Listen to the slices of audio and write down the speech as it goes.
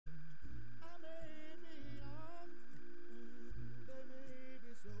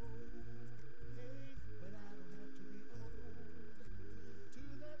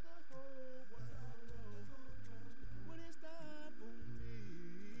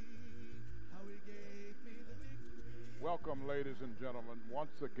Welcome, ladies and gentlemen.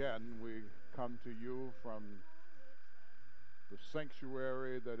 Once again, we come to you from the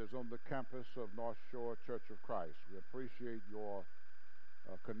sanctuary that is on the campus of North Shore Church of Christ. We appreciate your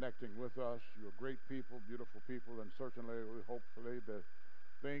connecting with us. You're great people, beautiful people, and certainly, hopefully, the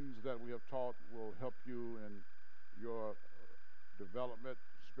things that we have taught will help you in your development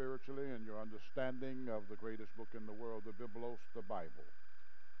spiritually and your understanding of the greatest book in the world, the Biblos, the Bible.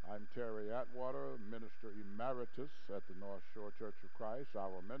 I'm Terry Atwater, Minister Emeritus at the North Shore Church of Christ.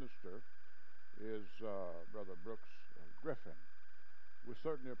 Our minister is Brother Brooks Griffin. We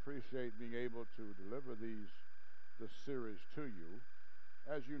certainly appreciate being able to deliver this series to you.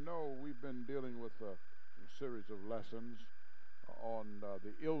 As you know, we've been dealing with a series of lessons on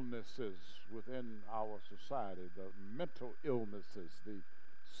the illnesses within our society, the mental illnesses, the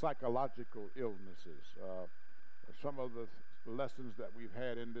psychological illnesses. Some of the lessons that we've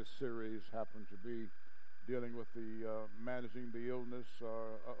had in this series happen to be dealing with the managing the illness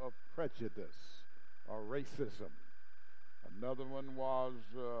of prejudice or racism. Another one was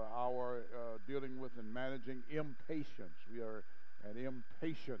our dealing with and managing impatience. We are an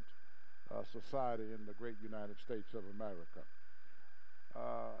impatient society in the great United States of America.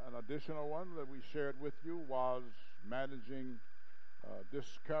 An additional one that we shared with you was managing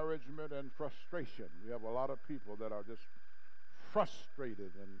discouragement and frustration. We have a lot of people that are just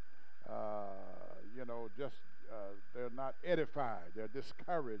frustrated and they're not edified. They're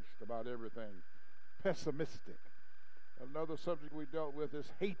discouraged about everything, pessimistic. Another subject we dealt with is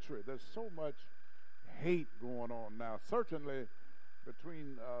hatred. There's so much hate going on now, certainly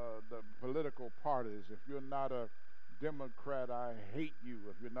between the political parties. If you're not a Democrat, I hate you.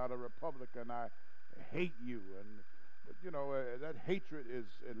 If you're not a Republican, I hate you. But that hatred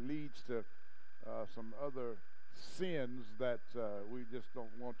leads to some other sins that we just don't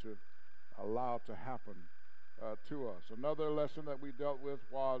want to allow to happen to us. Another lesson that we dealt with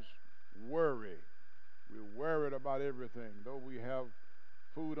was worry. We're worried about everything. Though we have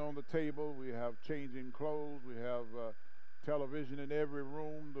food on the table, we have changing clothes, we have television in every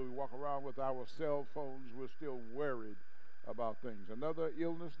room, though we walk around with our cell phones, we're still worried about things. Another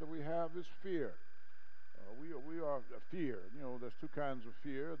illness that we have is fear. We are fear. There's two kinds of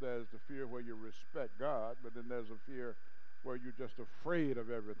fear. There's the fear where you respect God, but then there's a fear where you're just afraid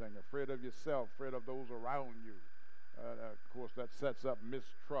of everything, afraid of yourself, afraid of those around you. Of course, that sets up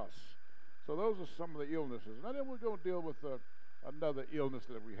mistrust. So those are some of the illnesses. And then we're going to deal with another illness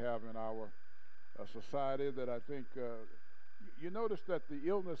that we have in our society that I think, you notice that the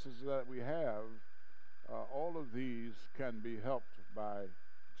illnesses that we have, all of these can be helped by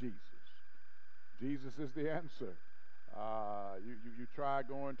Jesus. Jesus is the answer. You try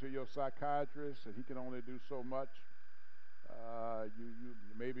going to your psychiatrist, and he can only do so much.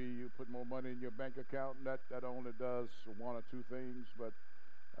 Maybe you put more money in your bank account, and that only does one or two things. But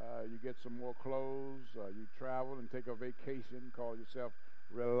you get some more clothes. You travel and take a vacation, call yourself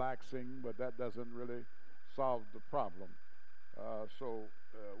relaxing, but that doesn't really solve the problem. So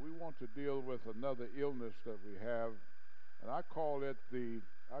we want to deal with another illness that we have, and I call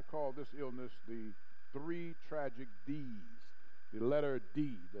this illness the three tragic D's, the letter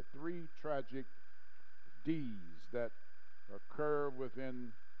D, the three tragic D's that occur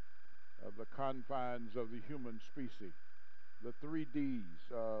within the confines of the human species. The three D's.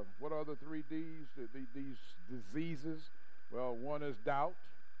 What are the three D's? These diseases. Well, one is doubt.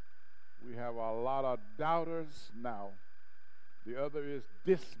 We have a lot of doubters now. The other is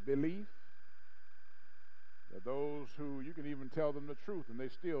disbelief. Those who you can even tell them the truth and they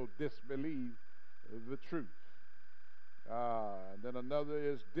still disbelieve the truth. Then another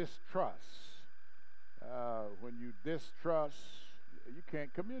is distrust. When you distrust, you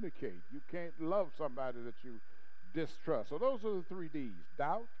can't communicate. You can't love somebody that you distrust. So those are the three D's: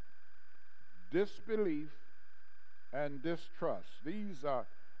 doubt, disbelief, and distrust. These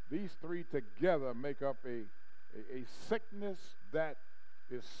three together make up a sickness that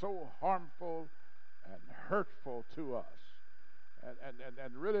is so harmful and hurtful to us.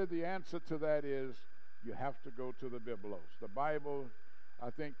 And really the answer to that is you have to go to the Biblos. The Bible, I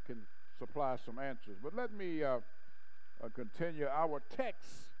think, can supply some answers. But let me continue. Our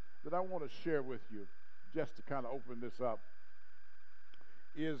text that I want to share with you, just to kind of open this up,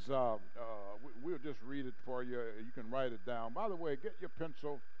 is, we'll just read it for you. You can write it down. By the way, get your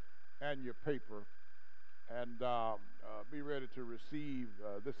pencil and your paper and be ready to receive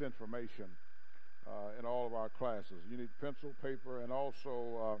this information in all of our classes. You need pencil, paper, and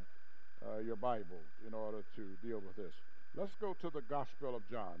also your Bible in order to deal with this. Let's go to the Gospel of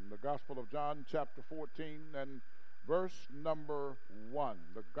John. The Gospel of John, chapter 14, and verse number 1.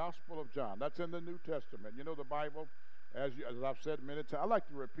 The Gospel of John. That's in the New Testament. You know, the Bible as I've said many times, I like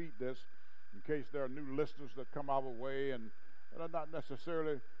to repeat this in case there are new listeners that come our way and are not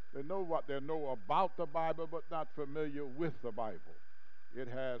necessarily, they know what they know about the Bible, but not familiar with the Bible. It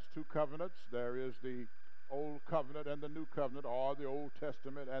has two covenants. There is the Old Covenant and the New Covenant, or the Old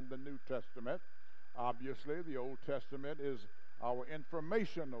Testament and the New Testament. Obviously, the Old Testament is our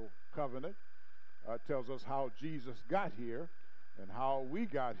informational covenant. Tells us how Jesus got here and how we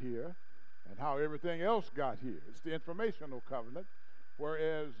got here and how everything else got here. It's the informational covenant,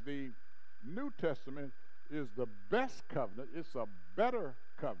 whereas the New Testament is the best covenant. It's a better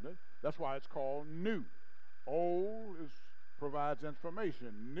covenant. That's why it's called new. Old provides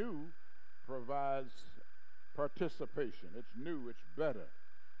information. New provides participation. It's new. It's better.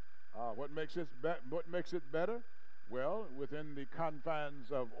 What makes it better? Well, within the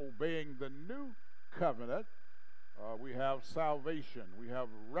confines of obeying the new covenant, we have salvation. We have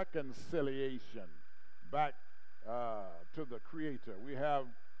reconciliation back to the Creator. We have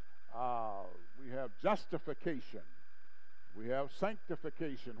justification. We have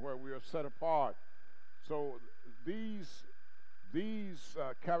sanctification, where we are set apart. So these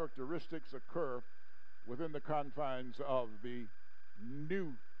characteristics occur within the confines of the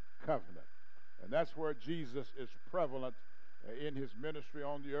new covenant. And that's where Jesus is prevalent in his ministry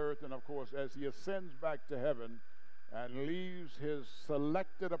on the earth. And of course, as he ascends back to heaven and leaves his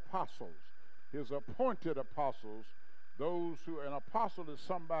selected apostles, his appointed apostles, an apostle is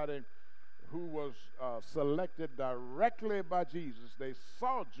somebody who was selected directly by Jesus. They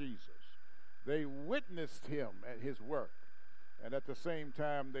saw Jesus. They witnessed him at his work. And at the same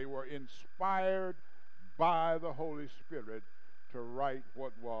time, they were inspired by the Holy Spirit to write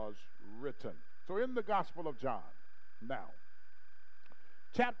what was written. So in the Gospel of John, now,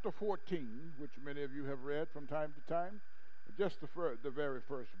 chapter 14, which many of you have read from time to time, just the very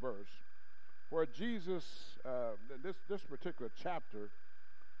first verse, where Jesus, this particular chapter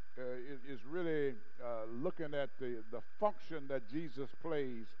is really looking at the function that Jesus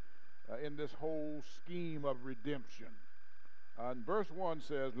plays in this whole scheme of redemption. And verse 1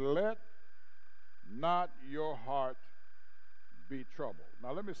 says, "Let not your heart be troubled."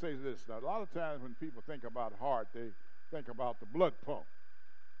 Now let me say this. Now, a lot of times when people think about heart, they think about the blood pump.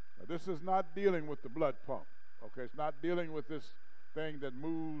 Now, this is not dealing with the blood pump. Okay, it's not dealing with this thing that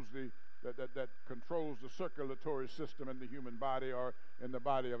moves that controls the circulatory system in the human body or in the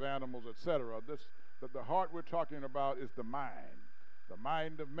body of animals, etc. The heart we're talking about is the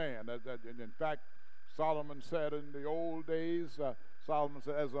mind of man. And in fact, Solomon said in the old days, Solomon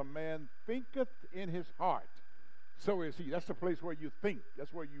said, "As a man thinketh in his heart, so is he." That's the place where you think.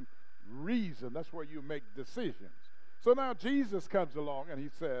 That's where you reason. That's where you make decisions. So now Jesus comes along and he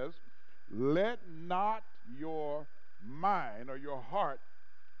says, "Let not your mind or your heart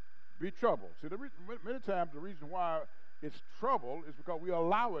be troubled." See, many times the reason why it's troubled is because we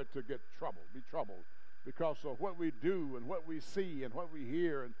allow it to be troubled, because of what we do and what we see and what we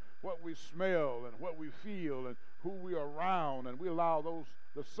hear and what we smell and what we feel and who we are around, and we allow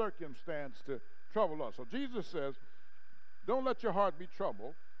the circumstance to trouble us. So Jesus says, don't let your heart be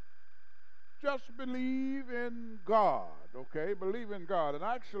troubled. Just believe in God, okay? Believe in God. And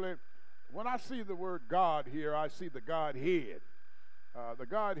actually, when I see the word God here, I see the Godhead. The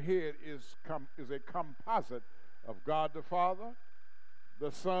Godhead is a composite of God the Father,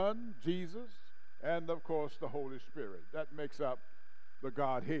 the Son, Jesus, and of course the Holy Spirit. That makes up the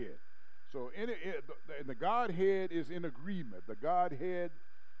Godhead. So the Godhead is in agreement. The Godhead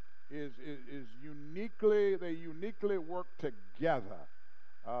is they uniquely work together.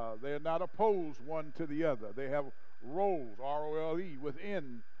 They're not opposed one to the other. They have roles, R-O-L-E,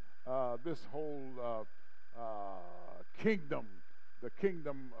 within this whole kingdom, the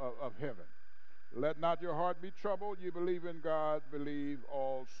kingdom of heaven. Let not your heart be troubled. You believe in God, believe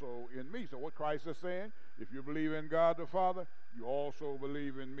also in me. So what Christ is saying, if you believe in God the Father, you also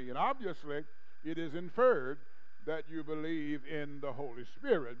believe in me. And obviously, it is inferred that you believe in the Holy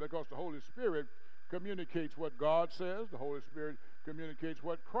Spirit, because the Holy Spirit communicates what God says. The Holy Spirit communicates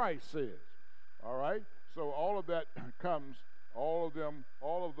what Christ says. All right? So all of that comes, all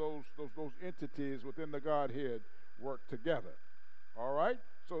of those entities within the Godhead work together. All right?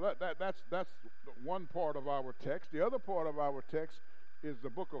 So that's one part of our text. The other part of our text is the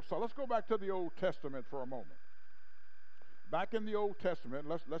book of Psalms. Let's go back to the Old Testament for a moment. Back in the Old Testament,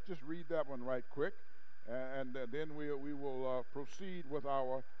 let's just read that one right quick, and then we will proceed with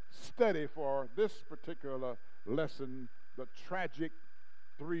our study for this particular lesson, the tragic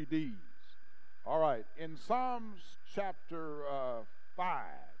 3 Ds. All right, in Psalms chapter 5,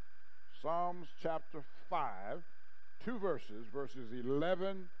 2 verses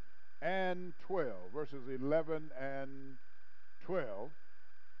 11 and 12, verses 11 and 12.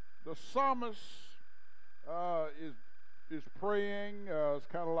 The psalmist is praying. It's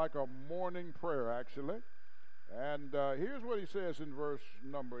kind of like a morning prayer, actually. And here's what he says in verse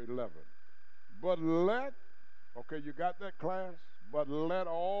number 11. But let, okay, you got that, class? But let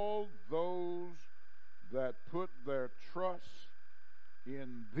all those that put their trust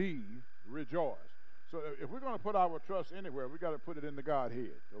in thee rejoice. So if we're going to put our trust anywhere, we got to put it in the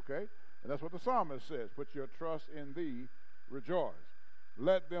Godhead, okay? And that's what the psalmist says. Put your trust in thee, rejoice.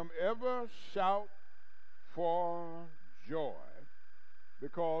 Let them ever shout for joy,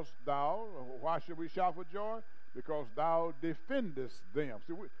 because thou, why should we shout for joy? Because thou defendest them.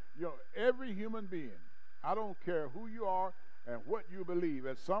 See, every human being, I don't care who you are and what you believe,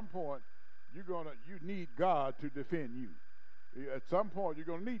 at some point, you need God to defend you. At some point, you're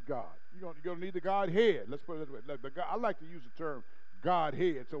going to need God. You're going to need the Godhead. Let's put it this way. I like to use the term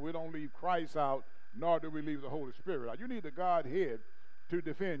Godhead, so we don't leave Christ out, nor do we leave the Holy Spirit out. You need the Godhead to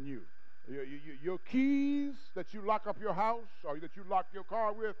defend you. Your keys that you lock up your house or that you lock your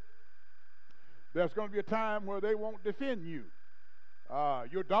car with, there's going to be a time where they won't defend you.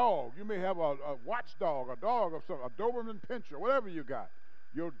 Your dog, you may have a watchdog, a dog of some, a Doberman Pinscher, whatever you got.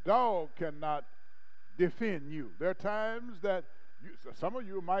 Your dog cannot defend you. There are times that some of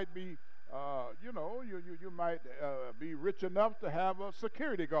you might be, you might be rich enough to have a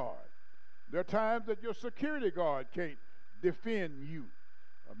security guard. There are times that your security guard can't defend you.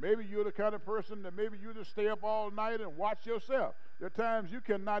 Maybe you're the kind of person that maybe you just stay up all night and watch yourself. There are times you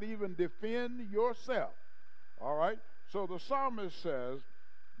cannot even defend yourself. All right? So the psalmist says,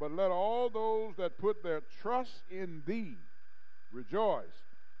 but let all those that put their trust in thee rejoice.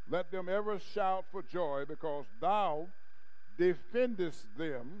 Let them ever shout for joy, because thou defendest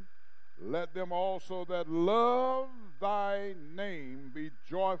them. Let them also that love thy name be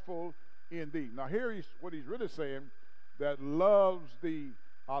joyful in thee. Now here what he's really saying, that loves the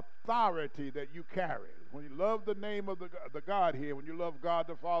authority that you carry. When you love the name of the Godhead, when you love God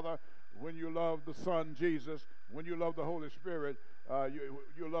the Father, when you love the Son Jesus, when you love the Holy Spirit,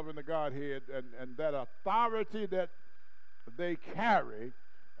 you're loving the Godhead, and that authority that they carry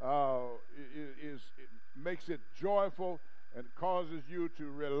it makes it joyful and causes you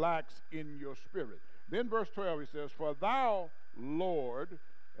to relax in your spirit. Then verse 12 he says, for thou, Lord,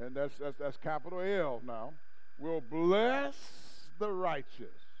 and that's capital L now, will bless the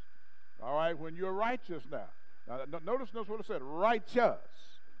righteous. All right, when you're righteous now. Now notice what it said, righteous.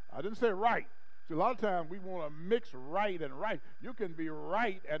 I didn't say right. See, a lot of times we want to mix right and right. You can be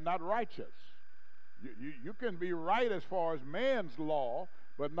right and not righteous. You can be right as far as man's law,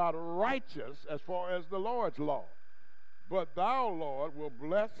 but not righteous as far as the Lord's law. But thou, Lord, will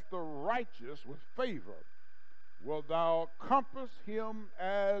bless the righteous with favor. Wilt thou compass him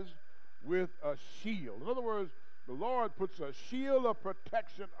as with a shield? In other words, the Lord puts a shield of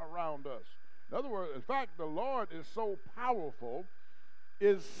protection around us. In other words, in fact, the Lord is so powerful,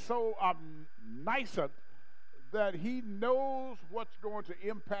 is so omniscient, that he knows what's going to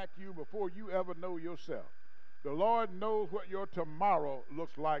impact you before you ever know yourself. The Lord knows what your tomorrow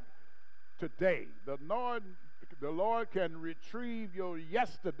looks like today. The Lord can retrieve your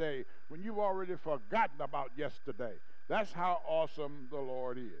yesterday when you've already forgotten about yesterday. That's how awesome the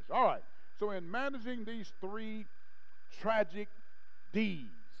Lord is. All right, so in managing these three tragic deeds,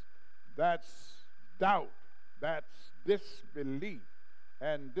 that's doubt, that's disbelief,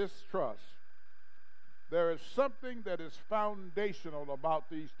 and distrust, there is something that is foundational about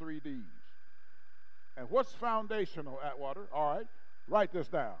these three Ds. And what's foundational, Atwater? All right, write this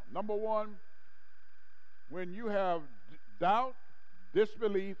down. Number one, when you have doubt,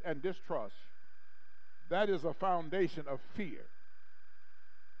 disbelief, and distrust, that is a foundation of fear.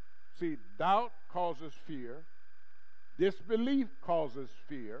 See, doubt causes fear. Disbelief causes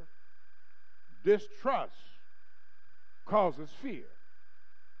fear. Distrust causes fear.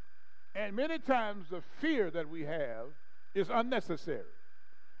 And many times the fear that we have is unnecessary.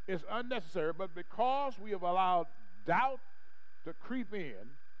 It's unnecessary, but because we have allowed doubt to creep in,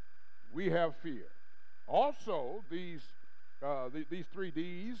 we have fear. Also, these three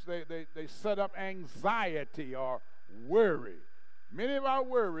Ds, they set up anxiety or worry. Many of our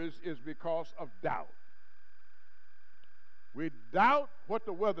worries is because of doubt. We doubt what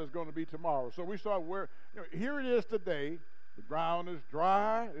the weather is going to be tomorrow. So we start worrying. Here it is today. The ground is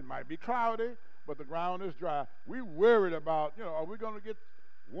dry. It might be cloudy, but the ground is dry. We worried about, are we going to get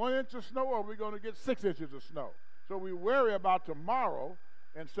 1 inch of snow or are we going to get 6 inches of snow? So we worry about tomorrow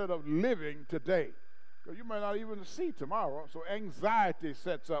instead of living today. Because you might not even see tomorrow. So anxiety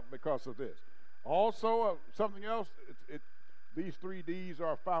sets up because of this. Also, something else, these 3 D's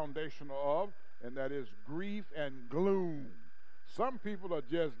are foundational of, and that is grief and gloom. Some people are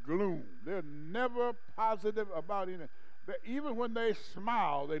just gloom. They're never positive about anything. Even when they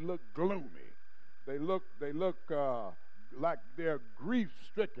smile, they look gloomy. They look like they're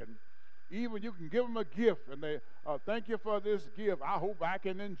grief-stricken. Even you can give them a gift, and they thank you for this gift. I hope I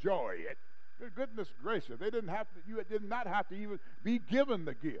can enjoy it. Goodness gracious, they didn't have to. You did not have to even be given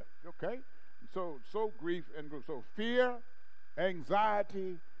the gift. Okay, so grief and gloom. So fear,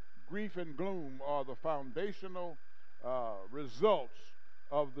 anxiety, grief and gloom are the foundational results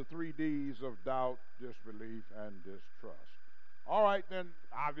of the 3 D's of doubt, disbelief, and distrust. All right, then,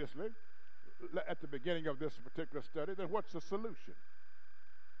 obviously, at the beginning of this particular study, then what's the solution?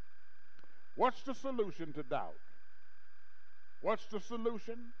 What's the solution to doubt? What's the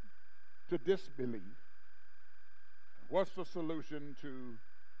solution to disbelief? What's the solution to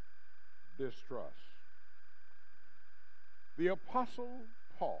distrust? The Apostle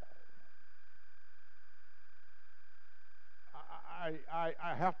Paul.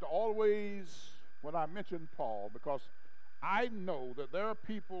 I have to always, when I mention Paul, because I know that there are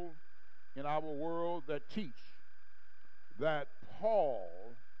people in our world that teach that Paul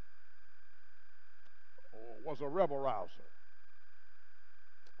was a rebel rouser,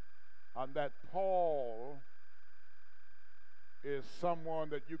 and that Paul is someone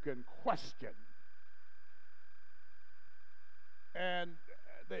that you can question. And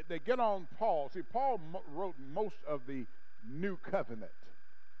they get on Paul. See, Paul wrote most of the New Covenant.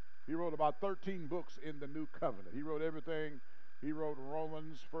 He wrote about 13 books in the New Covenant. He wrote everything. He wrote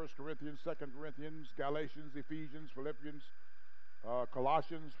Romans, 1 Corinthians, 2 Corinthians, Galatians, Ephesians, Philippians,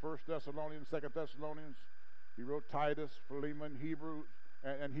 Colossians, 1 Thessalonians, 2 Thessalonians. He wrote Titus, Philemon, Hebrews,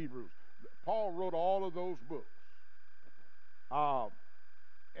 and Hebrews. Paul wrote all of those books.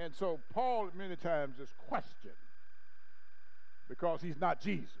 And so Paul many times is questioned because he's not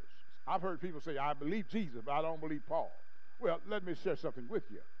Jesus. I've heard people say, I believe Jesus, but I don't believe Paul. Well, let me share something with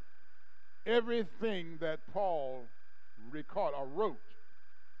you. Everything that Paul wrote,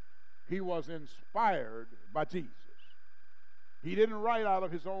 he was inspired by Jesus. He didn't write out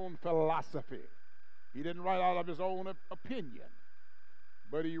of his own philosophy. He didn't write out of his own opinion.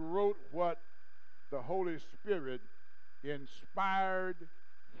 But he wrote what the Holy Spirit inspired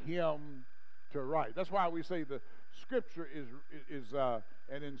him to write. That's why we say the Scripture is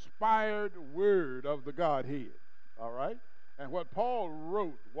an inspired word of the Godhead. All right? And what Paul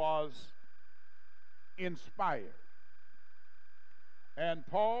wrote was inspired. And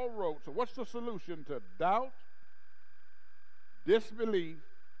Paul wrote, so what's the solution to doubt, disbelief,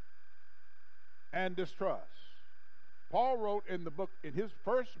 and distrust? Paul wrote in his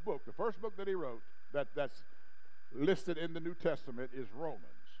first book, the first book that he wrote, that's listed in the New Testament, is Romans.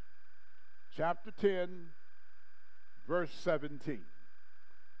 Chapter 10, verse 17,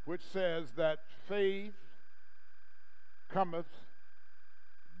 which says that faith cometh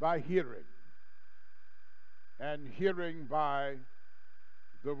by hearing, and hearing by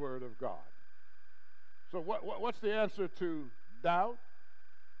the word of God. So what's the answer to doubt?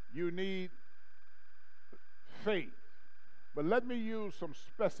 You need faith. But let me use some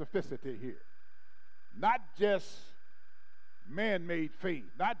specificity here. Not just man-made faith,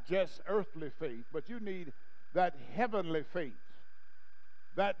 not just earthly faith, but you need that heavenly faith,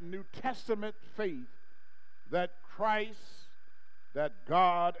 that New Testament faith that Christ, that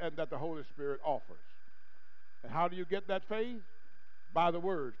God, and that the Holy Spirit offers. And how do you get that faith? By the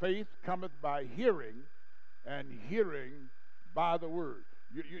word. Faith cometh by hearing, and hearing by the word.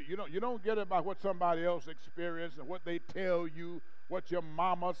 You don't get it by what somebody else experienced and what they tell you, what your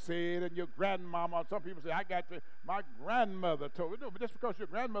mama said and your grandmama. Some people say, my grandmother told me. No, but just because your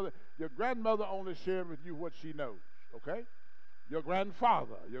grandmother only shared with you what she knows, okay? Your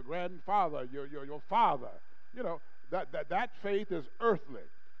grandfather, your father, that faith is earthly.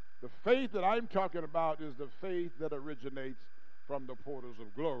 The faith that I'm talking about is the faith that originates from the portals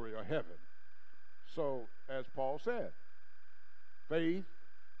of glory or heaven. So, as Paul said, faith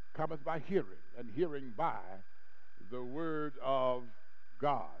cometh by hearing, and hearing by the word of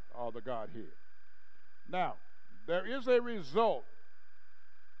God, or the Godhead. Now, there is a result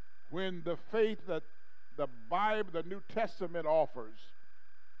when the faith that the Bible, the New Testament offers,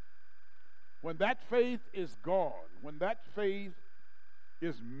 when that faith is gone, when that faith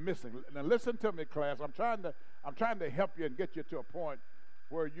is missing. Now listen to me, class. I'm trying to help you and get you to a point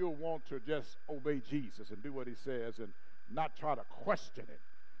where you'll want to just obey Jesus and do what he says and not try to question it.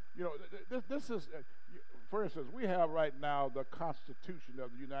 You know, this is, for instance, we have right now the Constitution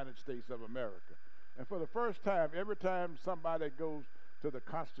of the United States of America. And for the first time, every time somebody goes to the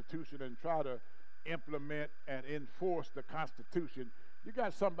Constitution and try to implement and enforce the Constitution. You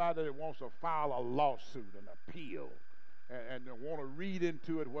got somebody that wants to file a lawsuit, an appeal, and want to read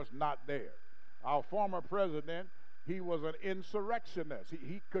into it what's not there. Our former president, he was an insurrectionist.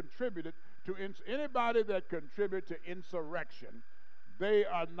 He contributed to anybody that contributed to insurrection. They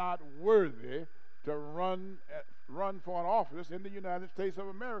are not worthy to run for an office in the United States of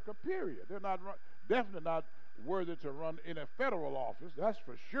America, period. They're definitely not worthy to run in a federal office, that's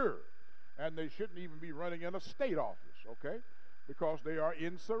for sure. And they shouldn't even be running in a state office, okay? Because they are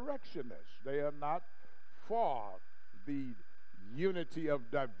insurrectionists. They are not for the unity of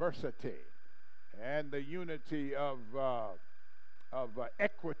diversity and the unity of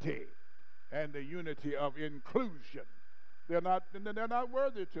equity and the unity of inclusion. They're not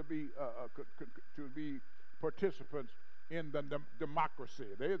worthy to be participants in the democracy.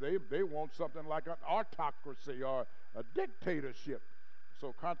 They want something like an autocracy or a dictatorship.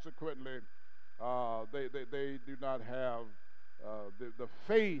 So consequently, they do not have the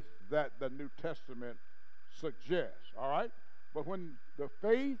faith that the New Testament suggests. All right, but when the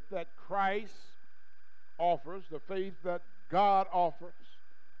faith that Christ offers, the faith that God offers,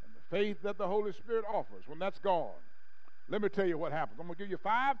 and the faith that the Holy Spirit offers, when that's gone, let me tell you what happens. I'm going to give you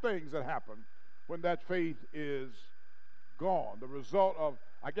 5 things that happen when that faith is gone. The result of,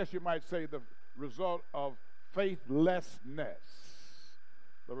 I guess you might say, the result of faithlessness.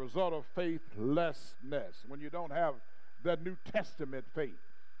 The result of faithlessness. When you don't have the New Testament faith.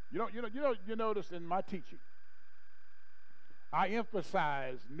 You notice in my teaching, I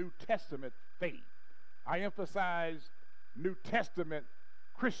emphasize New Testament faith. I emphasize New Testament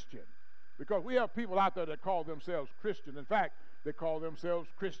Christian. Because we have people out there that call themselves Christian. In fact, they call themselves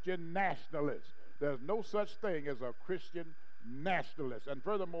Christian nationalists. There's no such thing as a Christian nationalist. And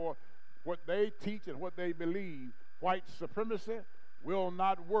furthermore, what they teach and what they believe, white supremacy, will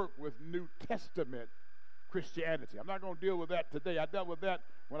not work with New Testament Christianity. I'm not going to deal with that today. I dealt with that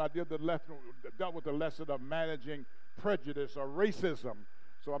when I dealt with the lesson of managing prejudice or racism.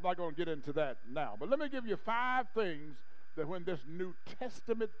 So I'm not going to get into that now. But let me give you 5 things that when this New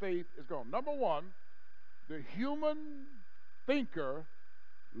Testament faith is gone. Number 1, the human thinker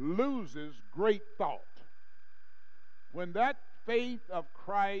loses great thought. When that faith of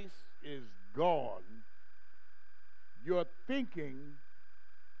Christ is gone, your thinking,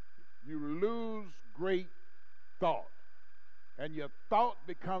 you lose great thought. And your thought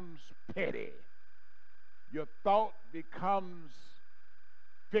becomes petty. Your thought becomes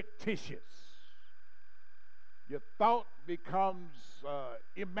fictitious. Your thought becomes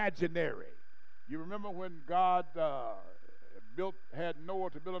imaginary. You remember when God had Noah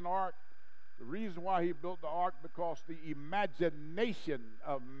to build an ark? The reason why he built the ark, because the imagination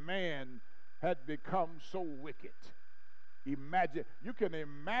of man had become so wicked. You can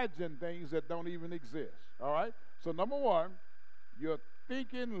imagine things that don't even exist. All right? So number 1, your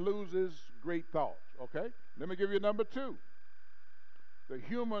thinking loses great thought. Okay? Let me give you number 2. The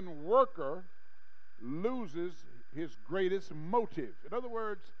human worker loses his greatest motive. In other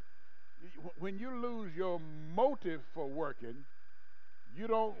words, when you lose your motive for working, you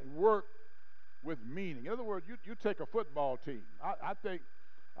don't work with meaning. In other words, you take a football team. I think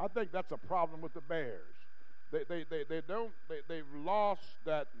that's a problem with the Bears. They've lost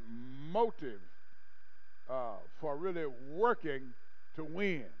that motive for really working to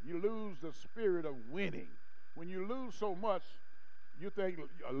win. You lose the spirit of winning. When you lose so much, you think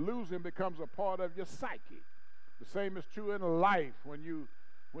losing becomes a part of your psyche. The same is true in life. When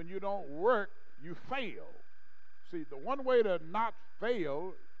you don't work, you fail. See, the one way to not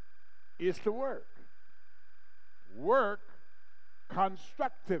fail is to work. Work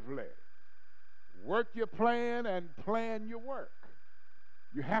constructively. Work your plan and plan your work.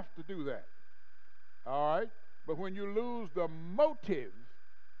 You have to do that. All right? But when you lose the motive,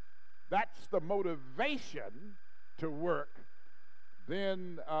 that's the motivation to work,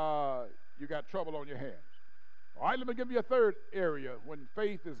 then you got trouble on your hands. All right, let me give you a third area when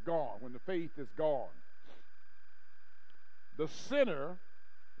faith is gone, when the faith is gone. The sinner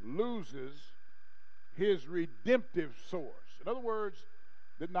loses his redemptive source. In other words,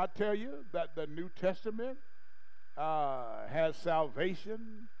 didn't I tell you that the New Testament has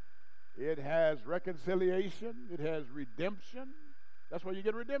salvation, it has reconciliation, it has redemption? That's where you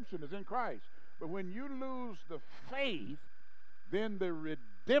get redemption, is in Christ. But when you lose the faith, then the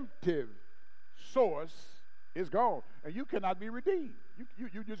redemptive source is gone, and you cannot be redeemed.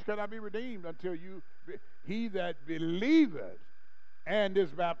 You just cannot be redeemed until he that believeth and is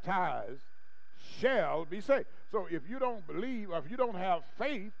baptized shall be saved. So if you don't believe, or if you don't have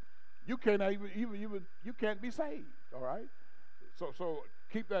faith, you can't be saved. All right. So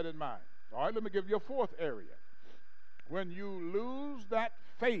keep that in mind. All right, let me give you a fourth area. When you lose that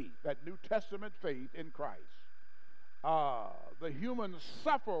faith, that New Testament faith in Christ, the human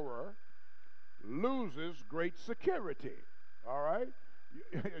sufferer loses great security. All right?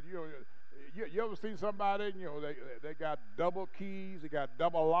 You ever seen somebody, they got double keys, they got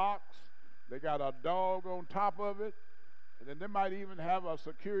double locks, they got a dog on top of it, and then they might even have a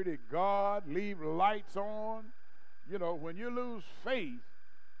security guard, leave lights on. When you lose faith,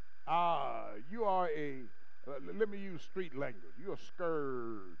 you are let me use street language. You're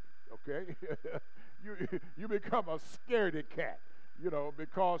scared, okay? you become a scaredy cat,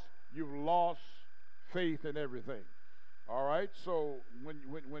 because you've lost faith in everything. All right. So when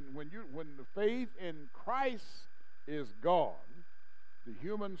the faith in Christ is gone, the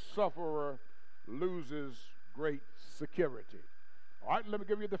human sufferer loses great security. All right. Let me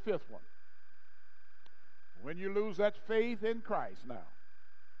give you the fifth one. When you lose that faith in Christ now,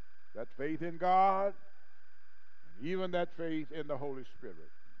 that faith in God, and even that faith in the Holy Spirit,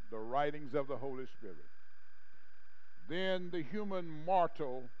 the writings of the Holy Spirit, then the human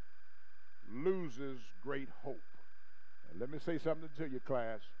mortal loses great hope. And let me say something to you,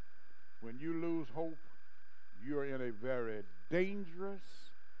 class. When you lose hope, you're in a very dangerous,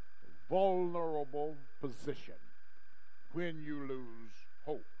 vulnerable position when you lose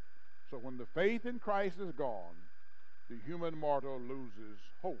hope. So when the faith in Christ is gone, the human mortal loses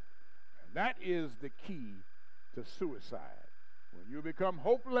hope. And that is the key to suicide. When you become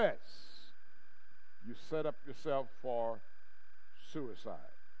hopeless, you set up yourself for suicide.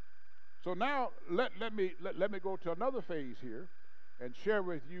 So now let me go to another phase here and share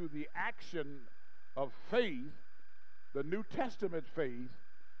with you the action of faith, the New Testament faith,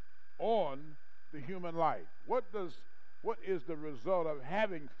 on the human life. What is the result of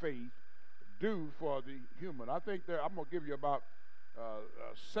having faith do for the human? I think I'm going to give you about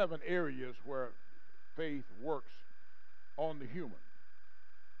 7 areas where faith works on the human.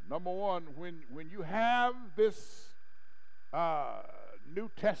 Number one, when you have this New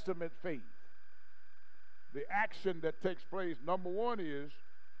Testament faith, the action that takes place, number one is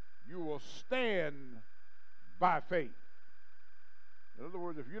you will stand by faith. In other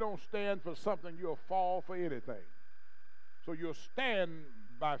words, if you don't stand for something, you'll fall for anything. So you'll stand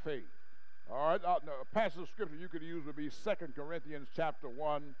by faith. All right, a passage of scripture you could use would be 2 Corinthians chapter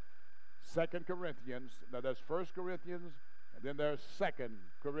 1, 2 Corinthians. Now that's 1 Corinthians, and then there's 2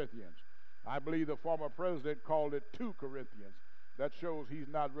 Corinthians. I believe the former president called it 2 Corinthians. That shows he's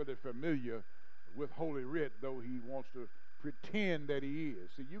not really familiar with Holy Writ, though he wants to pretend that he is.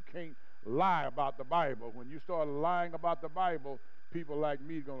 See, you can't lie about the Bible. When you start lying about the Bible, people like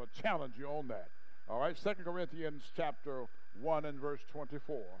me are going to challenge you on that. All right, 2 Corinthians chapter 1 and verse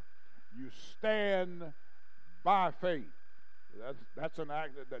 24. You stand by faith. That's an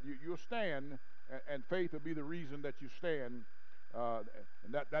act that you'll stand, and faith will be the reason that you stand,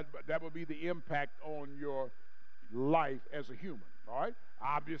 and that will be the impact on your life as a human. All right.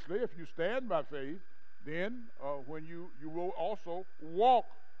 Obviously, if you stand by faith, then when you will also walk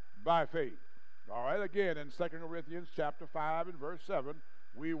by faith. All right. Again, in 2 Corinthians chapter 5 and verse 7,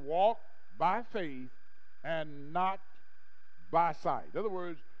 we walk by faith and not by sight. In other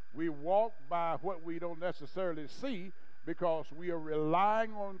words, we walk by what we don't necessarily see because we are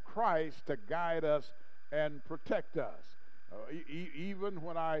relying on Christ to guide us and protect us. Even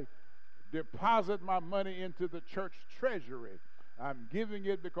when I deposit my money into the church treasury, I'm giving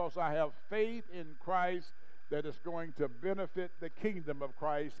it because I have faith in Christ that is going to benefit the kingdom of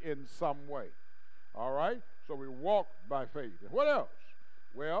Christ in some way. All right? So we walk by faith. And what else?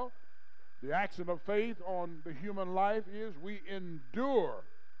 Well, the action of faith on the human life is we endure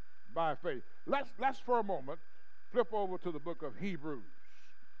by faith. Let's for a moment flip over to the book of Hebrews.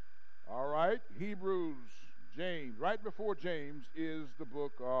 All right? Hebrews, James. Right before James is the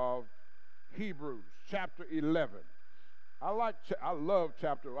book of Hebrews, chapter 11. I love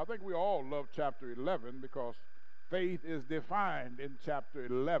chapter, I think we all love chapter 11 because faith is defined in chapter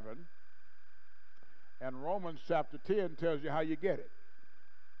 11. And Romans chapter 10 tells you how you get it.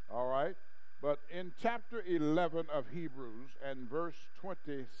 All right? But in chapter 11 of Hebrews and verse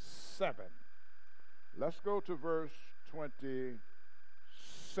 27, let's go to verse 27.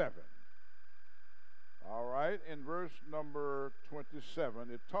 All right? In verse number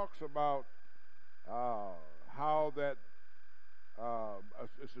 27, it talks about how that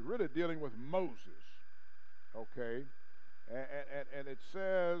it's really dealing with Moses, okay? And it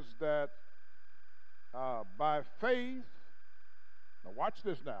says that by faith, now watch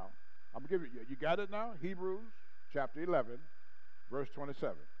this now. I'm going to give you got it now? Hebrews chapter 11, verse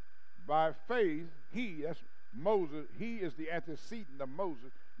 27. By faith, that's Moses, he is the antecedent of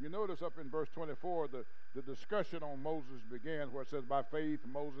Moses. You notice up in verse 24, the discussion on Moses began where it says, by faith,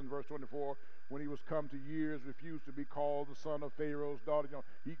 Moses in verse 24, when he was come to years, refused to be called the son of Pharaoh's daughter. You know,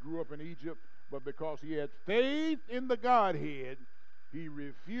 he grew up in Egypt, but because he had faith in the Godhead, he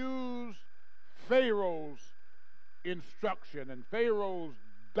refused Pharaoh's instruction and Pharaoh's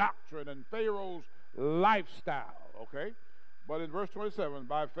doctrine and Pharaoh's lifestyle, okay? But in verse 27,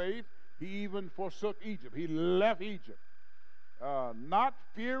 by faith, he even forsook Egypt. He left Egypt, not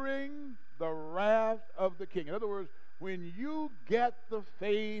fearing the wrath of the king. In other words, when you get the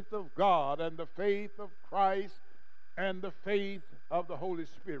faith of God and the faith of Christ and the faith of the Holy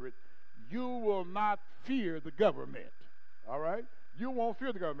Spirit, you will not fear the government, all right? You won't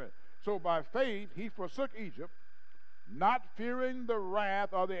fear the government. So by faith, he forsook Egypt, not fearing the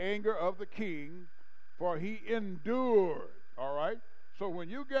wrath or the anger of the king, for he endured, all right? So when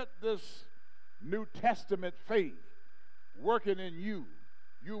you get this New Testament faith working in you,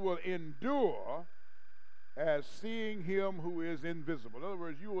 you will endure as seeing him who is invisible. In other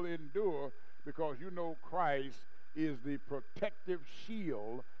words, you will endure because you know Christ is the protective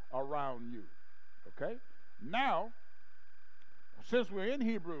shield around you, okay? Now, since we're in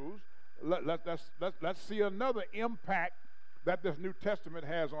Hebrews, let's see another impact that this New Testament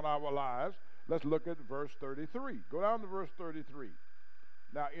has on our lives. Let's look at verse 33. Go down to verse 33.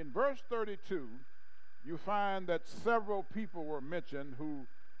 Now, in verse 32, you find that several people were mentioned who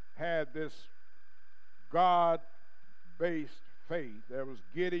had this God-based faith. There was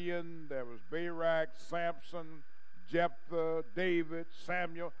Gideon, there was Barak, Samson, Jephthah, David,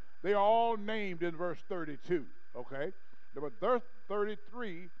 Samuel. They are all named in verse 32, okay? But verse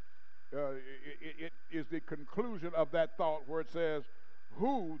 33 it is the conclusion of that thought where it says,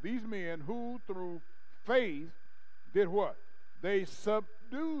 these men who through faith did what? They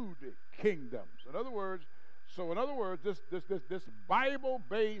subdued kingdoms. In other words, this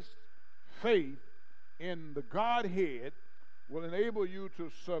Bible-based faith in the Godhead will enable you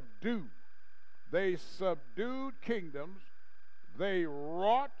to subdue. They subdued kingdoms. They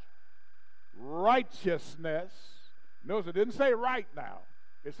wrought righteousness. Notice it didn't say right now.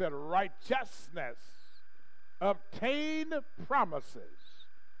 It said righteousness. Obtained promises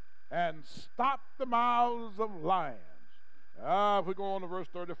and stopped the mouths of lions. If we go on to verse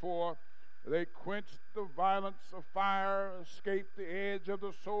 34, they quenched the violence of fire, escaped the edge of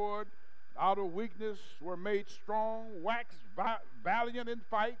the sword, out of weakness were made strong, waxed valiant in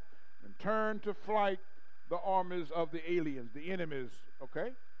fight, and turned to flight the armies of the aliens, the enemies,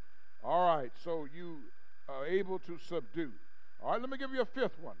 okay? All right, so you are able to subdue. All right, let me give you a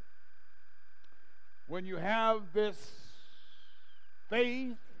fifth one. When you have this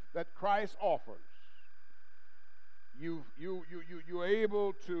faith that Christ offers, you're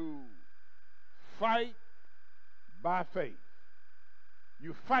able to fight by faith.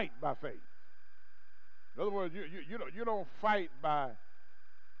 You fight by faith. In other words, you don't fight by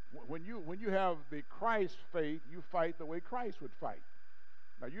when you have the Christ faith, you fight the way Christ would fight.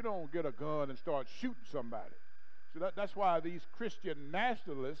 Now you don't get a gun and start shooting somebody. So that's why these Christian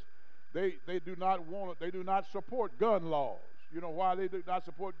nationalists they do not support gun laws. You know why they do not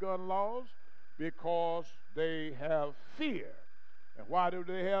support gun laws? Because they have fear. And why do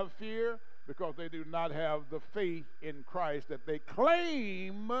they have fear? Because they do not have the faith in Christ that they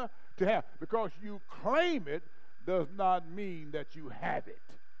claim to have. Because you claim it does not mean that you have it.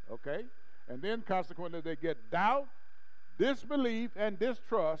 Okay? And then consequently they get doubt, disbelief, and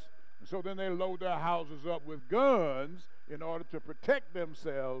distrust. And so then they load their houses up with guns in order to protect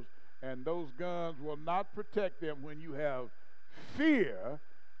themselves. And those guns will not protect them when you have fear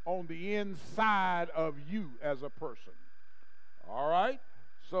on the inside of you as a person. All right?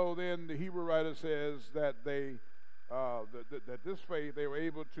 So then the Hebrew writer says that that this faith, they were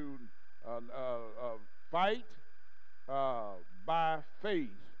able to fight by faith,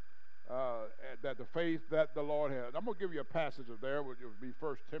 that the faith that the Lord had. I'm going to give you a passage of there, which would be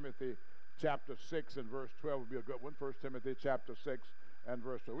 1 Timothy chapter 6 and verse 12 would be a good one. 1 Timothy chapter 6 and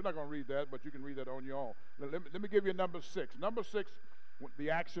verse 12. We're not going to read that, but you can read that on your own. Let me give you number 6. Number 6, the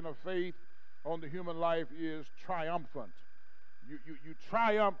action of faith on the human life is triumphant. You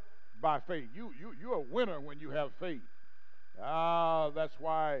triumph by faith. You're a winner when you have faith. That's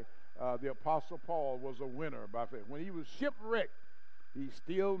why the Apostle Paul was a winner by faith. When he was shipwrecked, he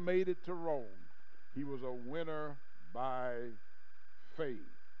still made it to Rome. He was a winner by faith.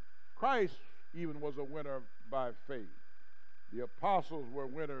 Christ even was a winner by faith. The apostles were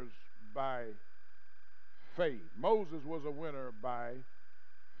winners by faith. Moses was a winner by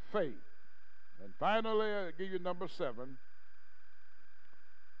faith. And finally, I'll give you number 7.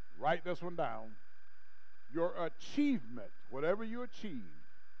 Write this one down. Your achievement, whatever you achieve,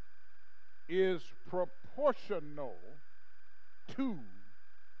 is proportional to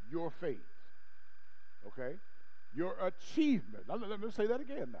your faith. Okay? Your achievement. Now, let me say that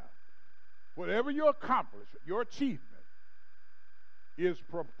again now. Whatever you accomplish, your achievement is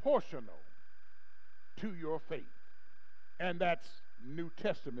proportional to your faith. And that's New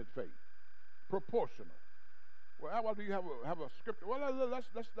Testament faith. Proportional. Well, do you have a scripture? Well,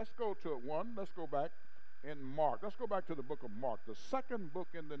 let's go to one. Let's go back in Mark. Let's go back to the book of Mark, the second book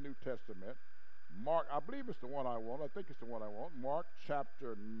in the New Testament. Mark, I believe it's the one I want. I think it's the one I want. Mark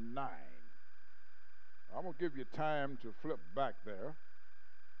chapter 9. I'm going to give you time to flip back there.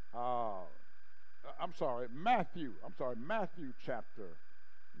 Matthew chapter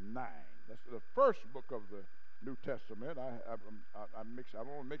 9. That's the first book of the New Testament. I don't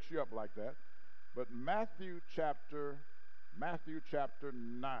want to mix you up like that. But Matthew chapter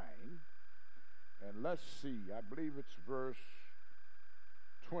 9. And let's see, I believe it's verse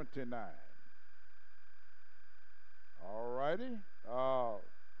 29. All righty.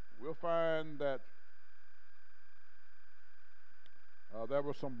 We'll find that there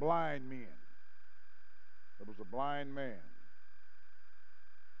were some blind men. There was a blind man.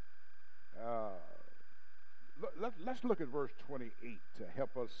 Let's look at verse 28 to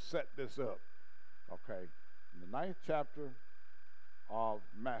help us set this up. Okay. In the 9th chapter of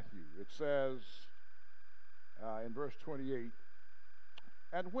Matthew, it says in verse 28,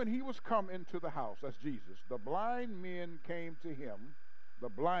 and when he was come into the house, that's Jesus, the blind men came to him. The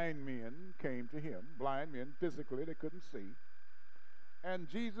blind men came to him. Blind men, physically, they couldn't see. And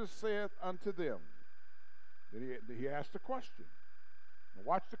Jesus saith unto them, then he asked a question. Now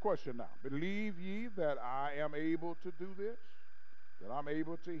watch the question now. Believe ye that I am able to do this? That I'm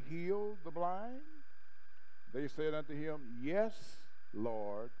able to heal the blind? They said unto him, yes,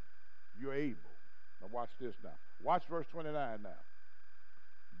 Lord, you're able. Now watch this now. Watch verse 29 now.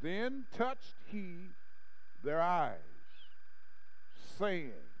 Then touched he their eyes,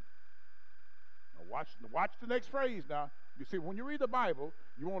 saying, now watch the next phrase now. You see, when you read the Bible,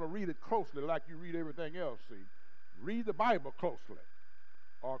 you want to read it closely like you read everything else, see. Read the Bible closely.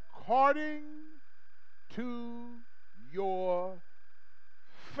 According to your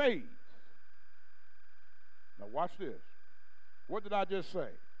faith. Now watch this. What did I just say?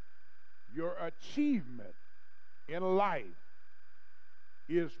 Your achievement in life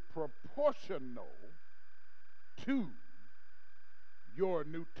is proportional to your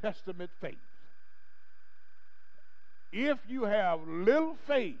New Testament faith. If you have little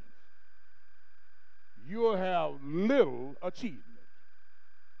faith, you'll have little achievement.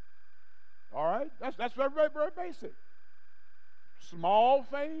 All right? That's very, very, very basic. Small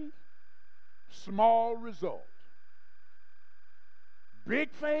faith, small result.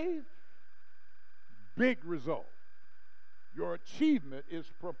 Big faith, big result. Your achievement is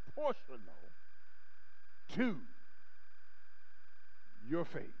proportional to your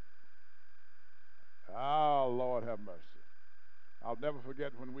faith. Ah, Lord have mercy. I'll never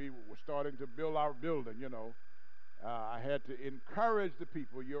forget when we were starting to build our building, I had to encourage the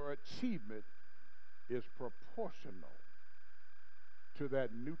people, your achievement is proportional to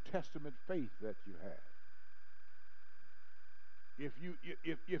that New Testament faith that you have.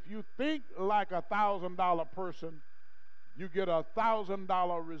 If you think like $1,000 person, you get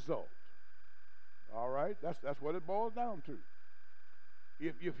 $1,000 result. All right? That's what it boils down to.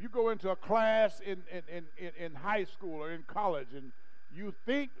 If you go into a class in high school or in college and you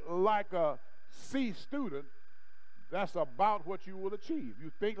think like a C student, that's about what you will achieve. You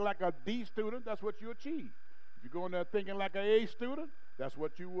think like a D student, that's what you achieve. If you go in there thinking like an A student, that's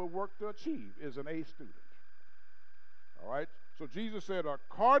what you will work to achieve, is an A student. All right? So Jesus said,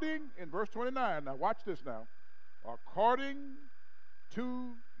 according, in verse 29, now watch this now, according to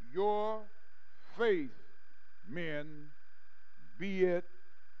your faith, men, be it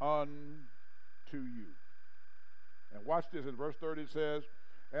unto you. And watch this, in verse 30 it says,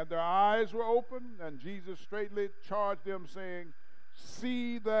 and their eyes were opened, and Jesus straightly charged them, saying,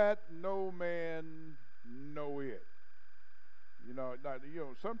 see that no man know it.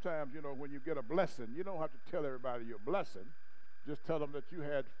 Sometimes, when you get a blessing, you don't have to tell everybody your blessing. Just tell them that you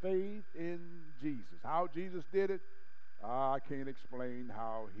had faith in Jesus. How Jesus did it, I can't explain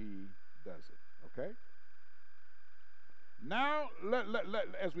how he does it. Okay? Now,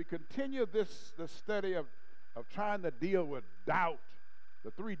 as we continue this study of trying to deal with doubt,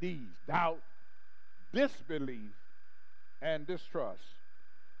 the 3 Ds, doubt, disbelief, and distrust,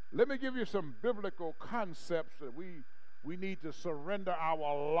 let me give you some biblical concepts that we need to surrender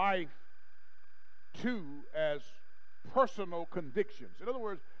our life to as personal convictions. In other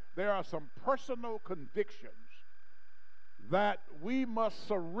words, there are some personal convictions that we must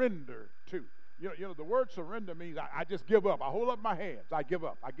surrender to. You know, the word surrender means I just give up. I hold up my hands. I give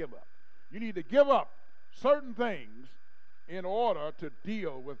up. I give up. You need to give up certain things in order to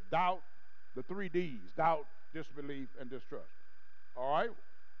deal with doubt, the 3 Ds, doubt, disbelief, and distrust. All right?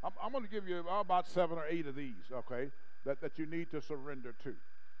 I'm going to give you about 7 or 8 of these, okay, that you need to surrender to.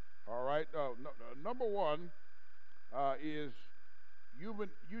 All right? Number one is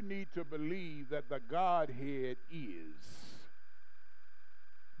you need to believe that the Godhead is.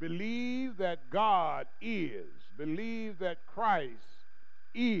 Believe that God is. Believe that Christ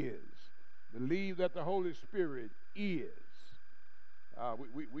is. Believe that the Holy Spirit is.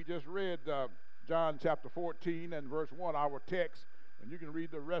 We just read John chapter 14 and verse 1, our text, and you can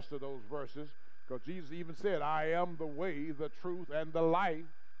read the rest of those verses, because Jesus even said, I am the way, the truth, and the life.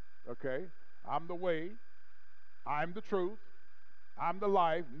 Okay? I'm the way. I'm the truth. I'm the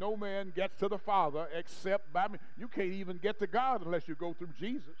life. No man gets to the Father except by me. You can't even get to God unless you go through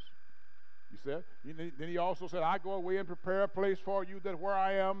Jesus. He said. Then he also said, I go away and prepare a place for you, that where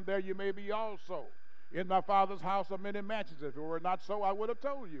I am, there you may be also. In my Father's house are many mansions. If it were not so, I would have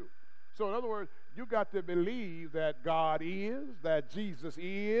told you. So in other words, you got to believe that God is, that Jesus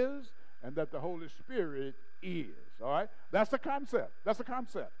is, and that the Holy Spirit is. All right? That's the concept. That's the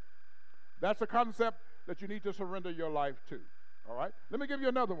concept. That's the concept that you need to surrender your life to. All right? Let me give you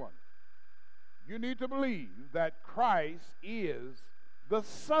another one. You need to believe that Christ is the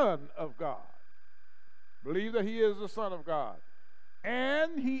Son of God. Believe that he is the Son of God.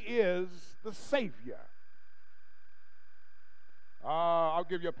 And he is the Savior. I'll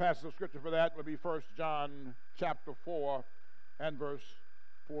give you a passage of scripture for that. It will be 1 John chapter 4 and verse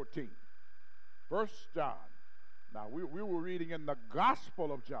 14. 1 John. Now, we were reading in the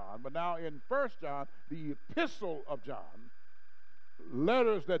Gospel of John, but now in 1 John, the Epistle of John,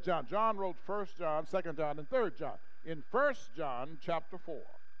 letters that John wrote 1 John, 2 John, and 3 John. In 1 John chapter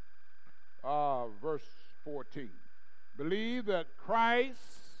 4, verse 14, believe that Christ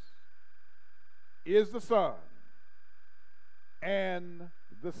is the Son and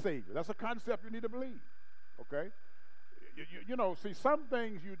the Savior. That's a concept you need to believe, okay? You know, see, some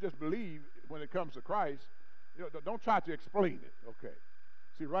things you just believe when it comes to Christ. You know, don't try to explain it, okay?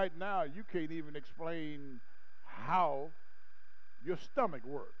 See, right now, you can't even explain how your stomach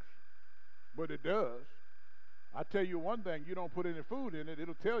works, but it does. I tell you one thing, you don't put any food in it,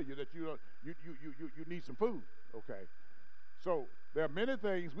 it'll tell you that you need some food, okay? So there are many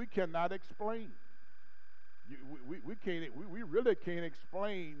things we cannot explain. We really can't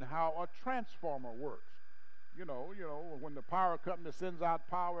explain how a transformer works. You know, when the power company sends out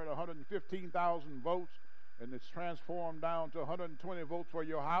power at 115,000 volts and it's transformed down to 120 volts for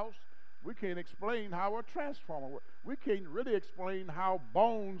your house, we can't explain how a transformer works. We can't really explain how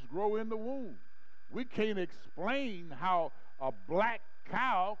bones grow in the womb. We can't explain how a black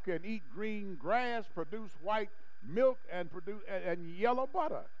cow can eat green grass, produce white milk, and yellow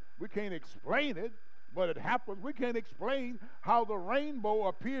butter. We can't explain it, but it happens. We can't explain how the rainbow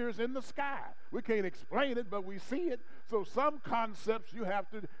appears in the sky. We can't explain it, but we see it. So some concepts you have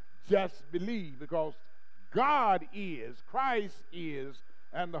to just believe, because God is, Christ is,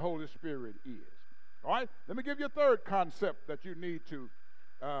 and the Holy Spirit is. All right? Let me give you a third concept that you need to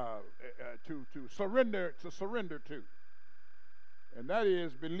surrender to. And that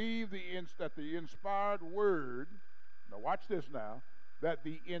is, believe that the inspired word, now watch this now, that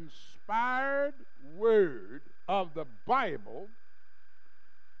the inspired word of the Bible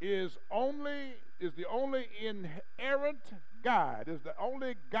is the only inerrant guide, is the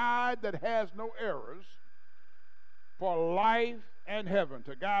only guide that has no errors for life and heaven,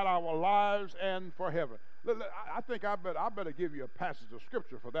 to guide our lives and for heaven. I think I better give you a passage of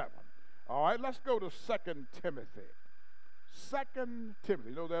scripture for that one. All right, let's go to 2 Timothy. 2 Timothy.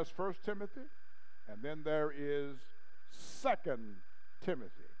 You know, there's 1 Timothy, and then there is 2 Timothy.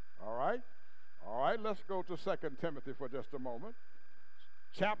 All right? All right, let's go to 2 Timothy for just a moment.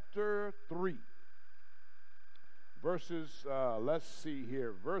 Chapter 3. Verses, let's see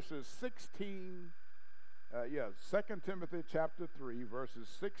here, verses 16, 2 Timothy chapter 3, verses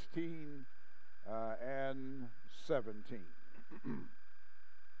 16 and 17.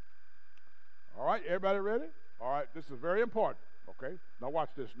 All right, everybody ready? All right, this is very important, okay? Now watch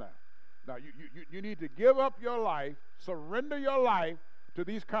this now. Now, you need to give up your life, surrender your life to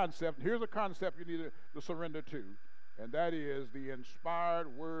these concepts. Here's a concept you need to surrender to, and that is the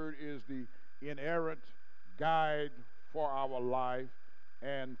inspired word is the inerrant guide for our life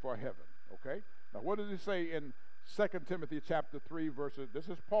and for heaven, okay? Now, what does he say in 2 Timothy chapter 3, verses? This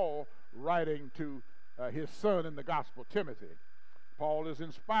is Paul writing to his son in the gospel, Timothy. Paul is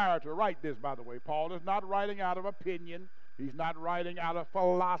inspired to write this, by the way. Paul is not writing out of opinion. He's not writing out of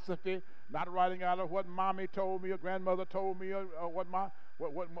philosophy, not writing out of what mommy told me or grandmother told me or what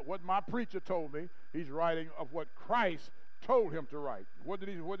my preacher told me. He's writing of what Christ told him to write. What did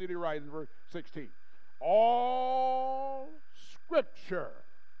he write in verse 16? All Scripture,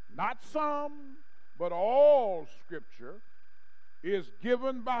 not some, but all Scripture is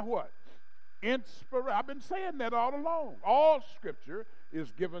given by what? Inspiration. I've been saying that all along. All Scripture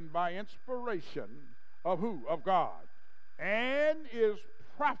is given by inspiration of who? Of God. And is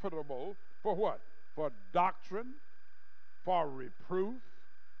profitable for what? For doctrine, for reproof,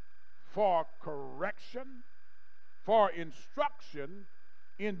 for correction, for instruction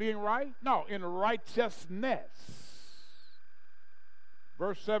in being right? No, in righteousness.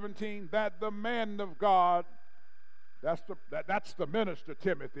 Verse 17, that the man of God, that's the minister,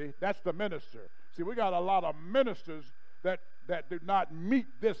 Timothy. That's the minister. See, we got a lot of ministers that do not meet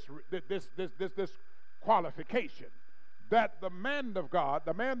this qualification. That the man of God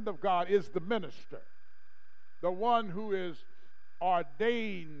is the minister, the one who is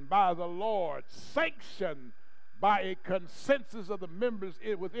ordained by the Lord, sanctioned by a consensus of the members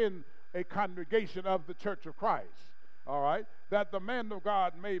within a congregation of the Church of Christ. All right? That the man of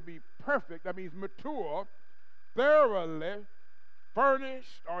God may be perfect, that means mature, thoroughly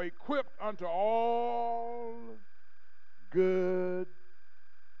furnished or equipped unto all good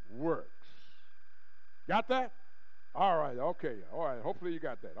works. Got that? All right, okay. All right, hopefully you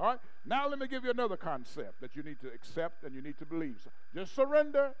got that. All right? Now let me give you another concept that you need to accept and you need to believe. So just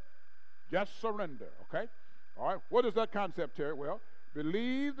surrender. Just surrender, okay? All right, what is that concept, Terry? Well,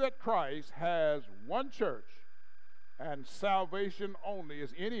 believe that Christ has one church and salvation only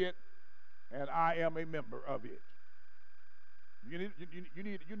is in it, and I am a member of it. You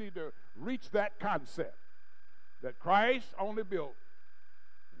need to reach that concept that Christ only built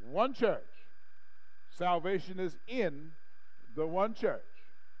one church. Salvation is in the one church,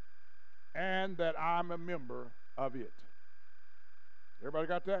 and that I'm a member of it. Everybody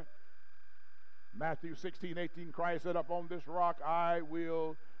got that? Matthew 16:18, Christ said, upon this rock I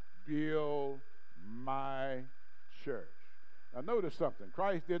will build my church. Now notice something.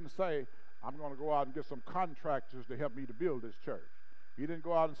 Christ didn't say, I'm going to go out and get some contractors to help me to build this church. He didn't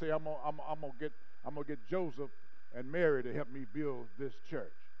go out and say, I'm gonna get Joseph and Mary to help me build this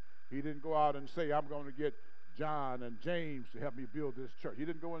church. He didn't go out and say, I'm going to get John and James to help me build this church. He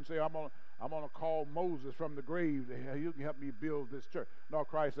didn't go and say, I'm going to call Moses from the grave to help me build this church. No,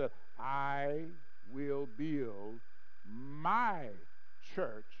 Christ said, I will build my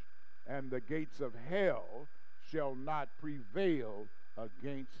church, and the gates of hell shall not prevail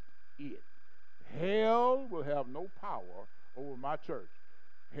against it. Hell will have no power over my church.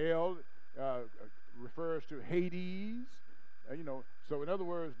 Hell refers to Hades. So in other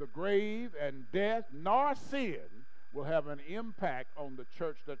words, the grave and death nor sin will have an impact on the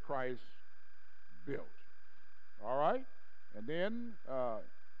church that Christ built. All right? And then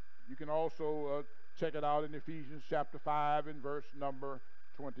you can also check it out in Ephesians chapter 5 and verse number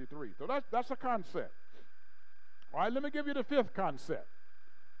 23. So that's a concept. All right, let me give you the fifth concept.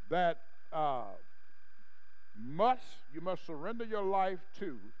 That you must surrender your life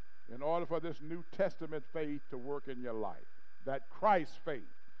to in order for this New Testament faith to work in your life. That Christ faith.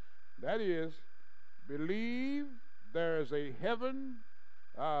 That is, believe there is a heaven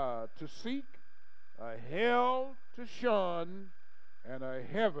to seek, a hell to shun, and a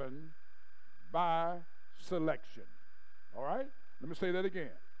heaven by selection. All right? Let me say that again.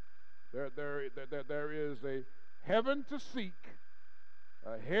 There is a heaven to seek,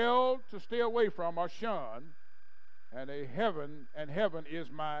 a hell to stay away from or shun, and heaven is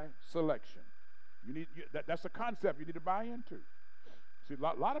my selection. That's a concept you need to buy into. See, there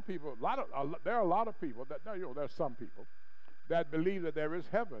are a lot of people there's some people that believe that there is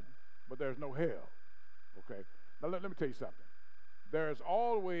heaven, but there's no hell. Okay? Now let me tell you something. There's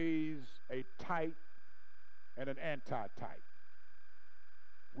always a type and an anti-type.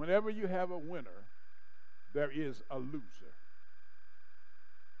 Whenever you have a winner, there is a loser.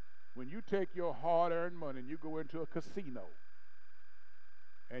 When you take your hard-earned money and you go into a casino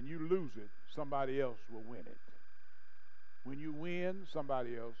and you lose it, somebody else will win it. When you win,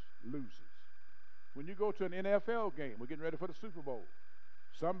 somebody else loses. When you go to an NFL game, we're getting ready for the Super Bowl,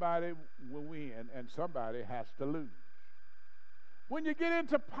 somebody will win and somebody has to lose. When you get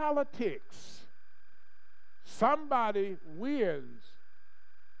into politics, somebody wins,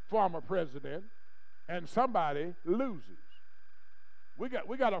 former president, and somebody loses. We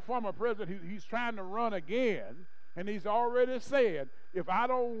got a former president he's trying to run again, and he's already said, if I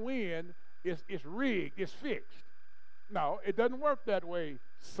don't win, it's rigged, it's fixed. No, it doesn't work that way,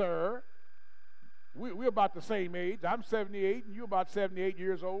 sir. We're about the same age. I'm 78 and you're about 78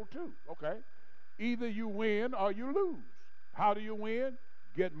 years old too, okay? Either you win or you lose. How do you win?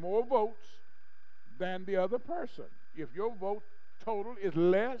 Get more votes than the other person. If your vote total is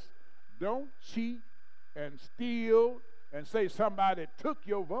less, don't cheat and steal and say somebody took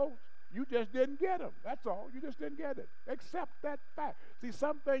your votes. You just didn't get them. That's all. You just didn't get it. Accept that fact. See,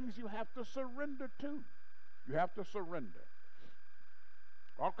 some things you have to surrender to. You have to surrender.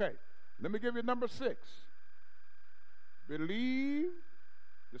 Okay, let me give you number 6. Believe,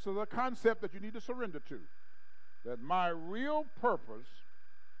 this is a concept that you need to surrender to, that my real purpose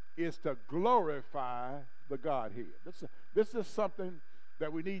is to glorify the Godhead. This is something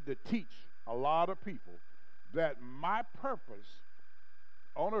that we need to teach a lot of people, that my purpose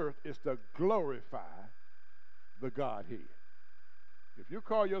on earth is to glorify the Godhead. If you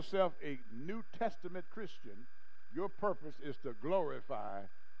call yourself a New Testament Christian, your purpose is to glorify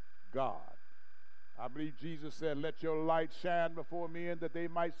God. I believe Jesus said, let your light shine before men that they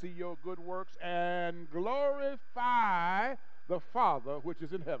might see your good works and glorify the Father which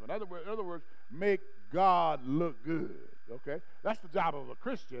is in heaven. In other words, make God look good, okay? That's the job of a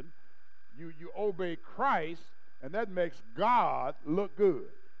Christian. You obey Christ, and that makes God look good.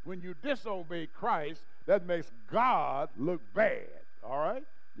 When you disobey Christ, that makes God look bad, all right?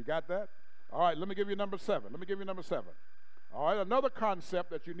 You got that? All right, let me give you number 7. All right, another concept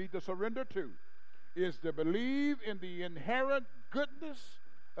that you need to surrender to is to believe in the inherent goodness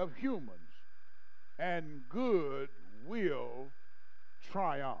of humans, and good will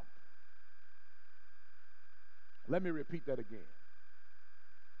triumph. Let me repeat that again.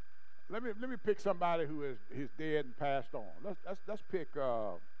 Let me pick somebody who is dead and passed on. Let's pick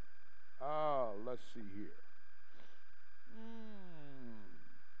let's see here.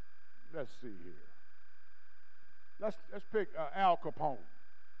 Let's see here. Let's pick Al Capone.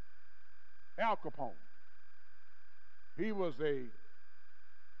 Al Capone. He was a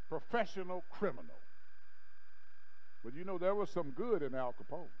professional criminal. But you know, there was some good in Al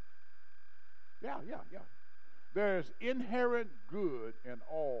Capone. Yeah. There's inherent good in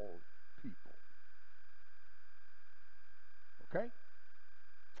all people. Okay?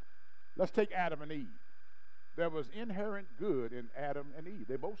 Let's take Adam and Eve. There was inherent good in Adam and Eve.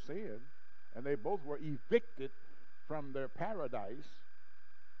 They both sinned, and they both were evicted from their paradise,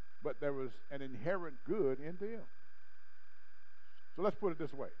 but there was an inherent good in them. So let's put it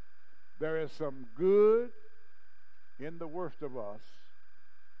this way. There is some good in the worst of us,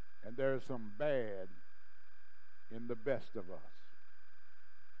 and there is some bad in the best of us.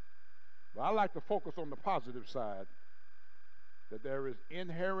 But I like to focus on the positive side, that there is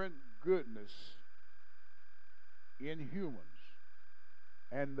inherent goodness in humans,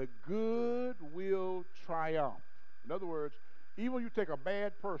 and the good will triumph. In other words, even when you take a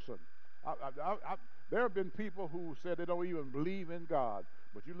bad person, there have been people who said they don't even believe in God,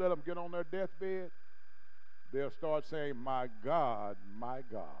 but you let them get on their deathbed, they'll start saying, my God, my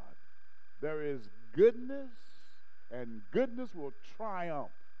God. There is goodness, and goodness will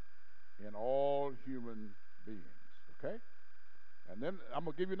triumph in all human beings. Okay? And then I'm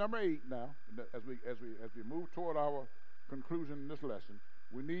going to give you number 8 now, as we move toward our conclusion in this lesson.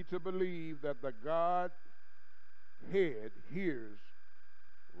 We need to believe that the Godhead hears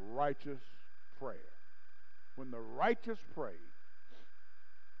righteous prayer. When the righteous pray,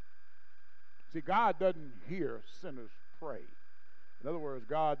 see, God doesn't hear sinners pray. In other words,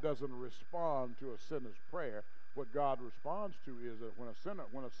 God doesn't respond to a sinner's prayer. What God responds to is that when a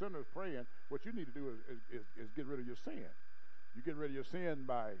sinner is praying, what you need to do is get rid of your sin. You get rid of your sin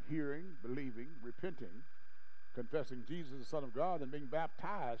by hearing, believing, repenting, confessing Jesus is the Son of God, and being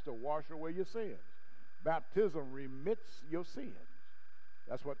baptized to wash away your sins. Baptism remits your sins.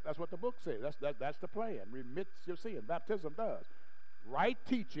 That's what the book says. That's the plan. Remits your sin. Baptism does. Right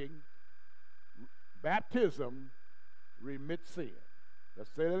teaching, baptism remits sin. Let's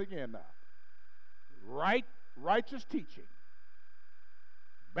say that again now. Righteous teaching,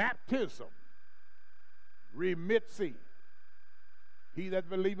 baptism remits sin. He that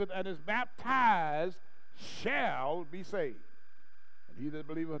believeth and is baptized shall be saved, and he that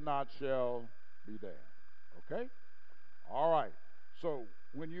believeth not shall be damned. Okay? All right. So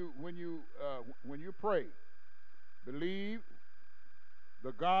when you pray, believe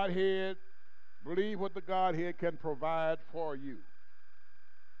the Godhead. Believe what the Godhead can provide for you.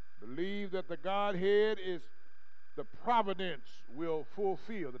 Believe that the Godhead is the providence will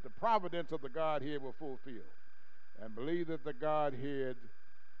fulfill, that the providence of the Godhead will fulfill. And believe that the Godhead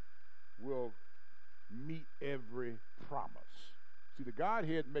will meet every promise. See, the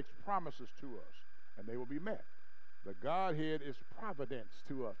Godhead makes promises to us, and they will be met. The Godhead is providence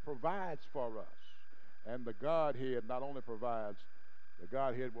to us, provides for us. And the Godhead not only provides, the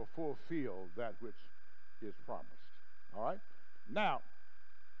Godhead will fulfill that which is promised. All right? Now,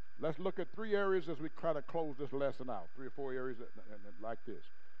 let's look at 3 areas as we kind of close this lesson out. 3 or 4 areas like this.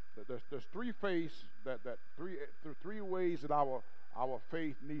 There's 3 three ways that our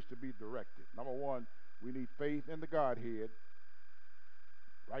faith needs to be directed. Number 1, we need faith in the Godhead.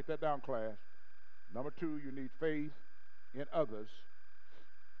 Write that down, class. Number 2, you need faith in others.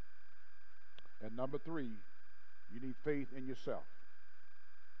 And number 3, you need faith in yourself.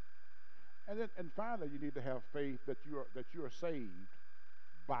 And finally, you need to have faith that you are saved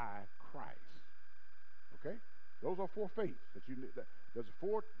by Christ. Okay? Those are 4 faiths that you need.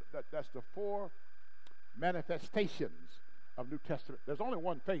 That's the 4 manifestations of New Testament. There's only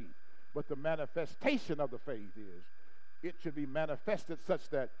one faith, but the manifestation of the faith is it should be manifested such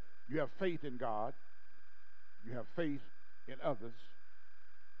that you have faith in God, you have faith in others,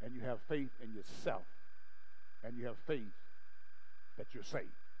 and you have faith in yourself, and you have faith that you're saved.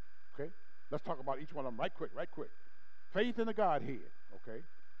 Okay? Let's talk about each one of them right quick. Faith in the Godhead. Okay?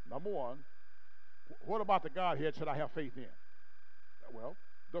 Number 1, what about the Godhead should I have faith in? Well,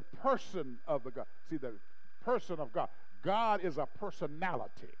 the person of the God. See, the person of God. God is a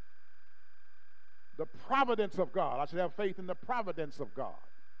personality. The providence of God. I should have faith in the providence of God.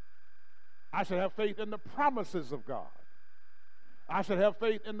 I should have faith in the promises of God. I should have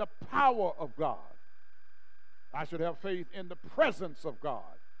faith in the power of God. I should have faith in the presence of God.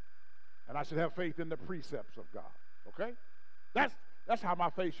 And I should have faith in the precepts of God. Okay? That's how my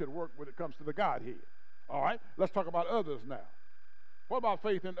faith should work when it comes to the Godhead. All right? Let's talk about others now. What about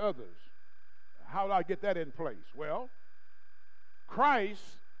faith in others? How do I get that in place? Well, Christ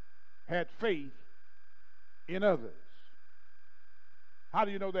had faith in others. How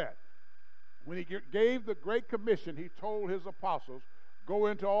do you know that? When he gave the Great Commission, he told his apostles, go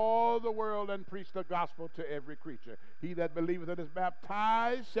into all the world and preach the gospel to every creature. He that believeth and is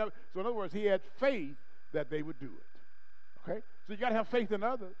baptized shall. So in other words, he had faith that they would do it. Okay? So you got to have faith in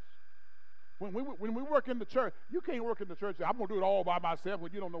others. When we work in the church, you can't work in the church and say, I'm going to do it all by myself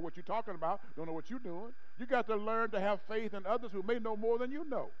when you don't know what you're talking about, don't know what you're doing. You got to learn to have faith in others who may know more than you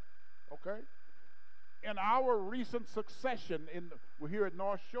know. Okay? In our recent succession, we're here at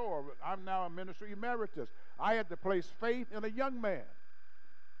North Shore. I'm now a minister emeritus. I had to place faith in a young man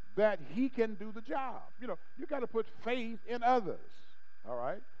that he can do the job. You know, you got to put faith in others. All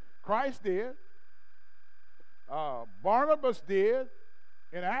right? Christ did. Barnabas did.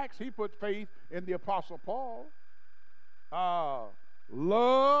 In Acts, he put faith in the Apostle Paul.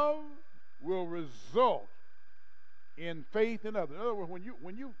 Love will result in faith in others. In other words,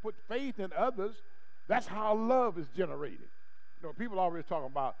 when you put faith in others, that's how love is generated. You know, people always talking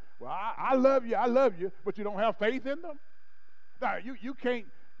about, well, I love you, but you don't have faith in them. Now, you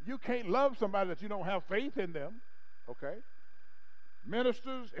can't love somebody that you don't have faith in them. Okay?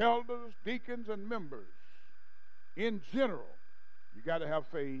 Ministers, elders, deacons, and members, in general, you got to have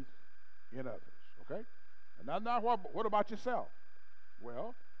faith in others. Okay? And now what about yourself?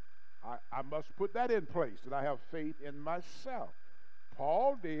 Well, I must put that in place, that I have faith in myself.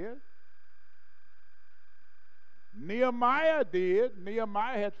 Paul did. Nehemiah did.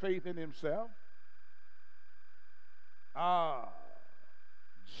 Nehemiah had faith in himself.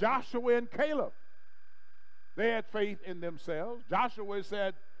 Joshua and Caleb, they had faith in themselves.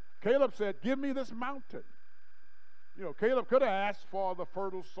 Caleb said, give me this mountain. You know, Caleb could have asked for the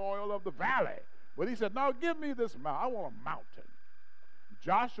fertile soil of the valley, but he said, no, give me this mountain. I want a mountain.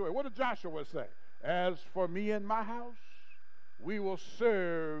 Joshua, what did Joshua say? As for me and my house, we will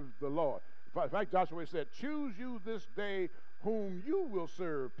serve the Lord. In fact, Joshua said, choose you this day whom you will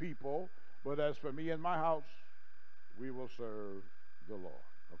serve, people, but as for me and my house, we will serve the Lord.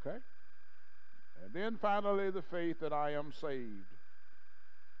 Okay? And then finally, the faith that I am saved.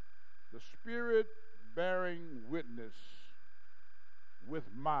 The Spirit bearing witness with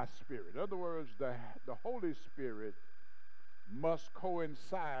my spirit. In other words, the Holy Spirit must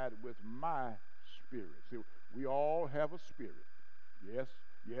coincide with my spirit. See, we all have a spirit. Yes,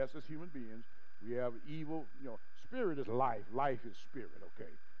 as human beings, we have evil. You know, spirit is life. Life is spirit,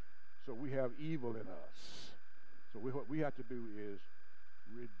 okay? So we have evil in us. So what we have to do is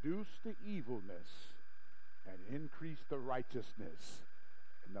reduce the evilness and increase the righteousness.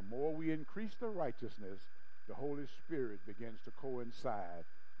 And the more we increase the righteousness, the Holy Spirit begins to coincide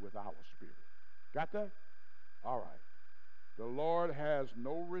with our spirit. Got that? All right. The Lord has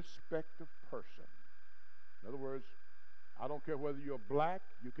no respect of person. In other words, I don't care whether you're black,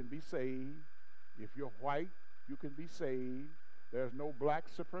 you can be saved. If you're white, you can be saved. There's no black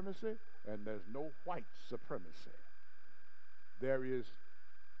supremacy and there's no white supremacy. There is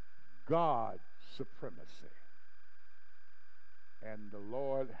God supremacy. And the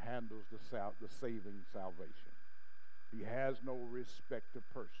Lord handles the saving salvation. He has no respect of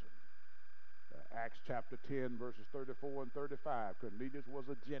person. Acts chapter 10, verses 34 and 35. Cornelius was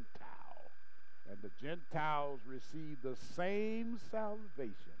a Gentile, and the Gentiles received the same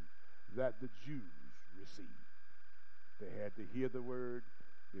salvation that the Jews received. They had to hear the word,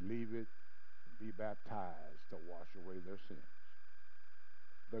 believe it, and be baptized to wash away their sins.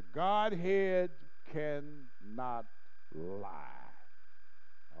 The Godhead cannot lie.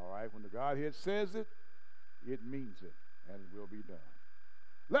 All right, when the Godhead says it, it means it, and it will be done.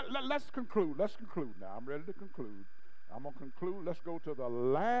 Let's conclude. Let's conclude now. I'm ready to conclude. I'm going to conclude. Let's go to the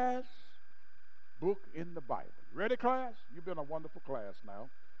last book in the Bible. Ready, class? You've been a wonderful class now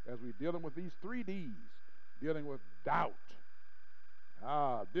as we're dealing with these 3 Ds, dealing with doubt,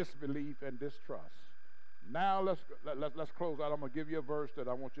 disbelief, and distrust. Now let's close out. I'm going to give you a verse that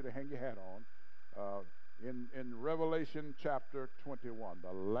I want you to hang your hat on. In Revelation chapter 21,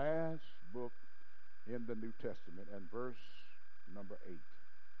 the last book in the New Testament, and verse number 8.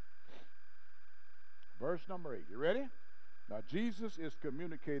 Verse number 8. You ready? Now, Jesus is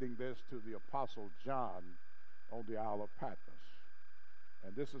communicating this to the Apostle John on the Isle of Patmos.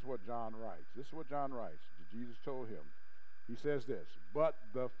 And this is what John writes. This is what John writes. Jesus told him. He says this, but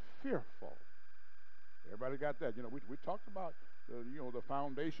the fearful. Everybody got that? You know, we talked about, the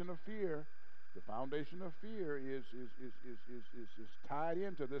foundation of fear. The foundation of fear is tied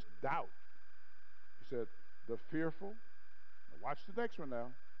into this doubt. He said, the fearful. Now watch the next one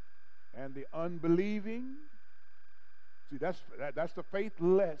now. And the unbelieving. See, that's the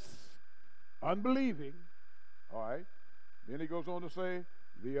faithless. Unbelieving. All right. Then he goes on to say,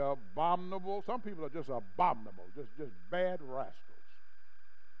 the abominable. Some people are just abominable, just bad rascals.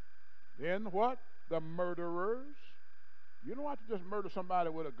 Then what? The murderers. You don't have to just murder somebody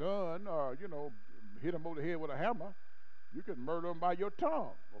with a gun or, hit them over the head with a hammer. You can murder them by your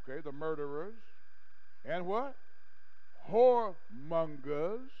tongue. Okay, the murderers. And what?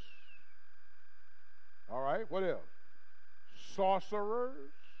 Whoremongers. All right, what else?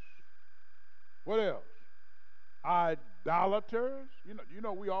 Sorcerers. What else? Idolaters.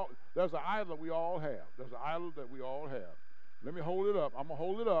 There's an idol we all have. There's an idol that we all have. Let me hold it up. I'm going to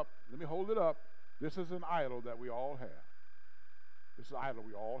hold it up. Let me hold it up. This is an idol that we all have. This is an idol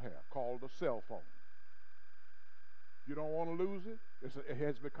we all have called a cell phone. You don't want to lose it. It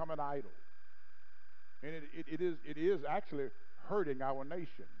has become an idol. And it is actually hurting our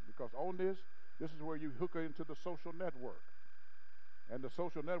nation because on this is where you hook into the social network. And the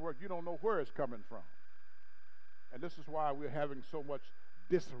social network, you don't know where it's coming from. And this is why we're having so much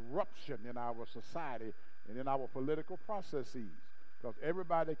disruption in our society and in our political processes. Because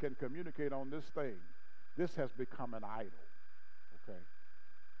everybody can communicate on this thing. This has become an idol. Okay.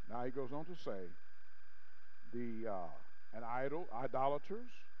 Now he goes on to say, an idol, idolaters.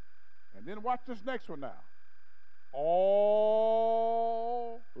 And then watch this next one now. All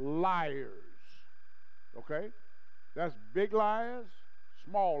liars. Okay? That's big lies,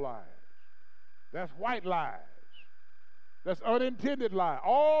 small lies. That's white lies. That's unintended lies.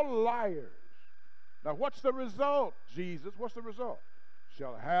 All liars. Now what's the result, Jesus? What's the result?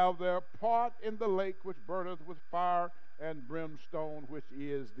 Shall have their part in the lake which burneth with fire and brimstone, which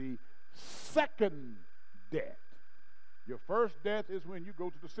is the second death. Your first death is when you go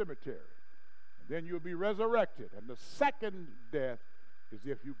to the cemetery. And then you'll be resurrected. And the second death is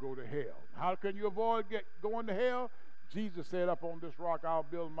if you go to hell. How can you avoid going to hell? Jesus said, up on this rock I'll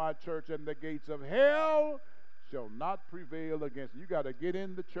build my church, and the gates of hell shall not prevail against it. You got to get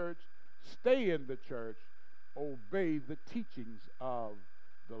in the church, stay in the church, obey the teachings of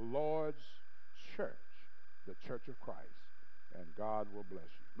the Lord's church, the church of Christ, and God will bless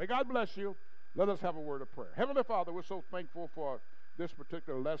you. May God bless you. Let us have a word of prayer. Heavenly Father, we're so thankful for this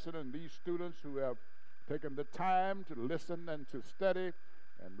particular lesson and these students who have taken the time to listen and to study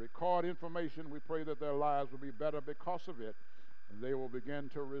and record information. We pray that their lives will be better because of it, and they will begin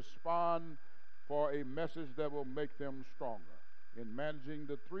to respond for a message that will make them stronger in managing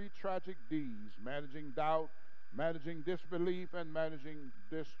the 3 tragic D's, managing doubt, managing disbelief, and managing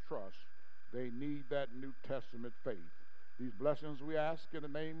distrust. They need that New Testament faith. These blessings we ask in the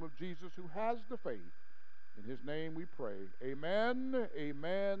name of Jesus, who has the faith. In his name we pray. Amen,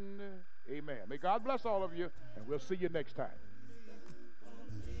 amen, amen. May God bless all of you, and we'll see you next time.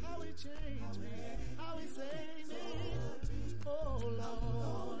 How he changed me, how he saved me. Oh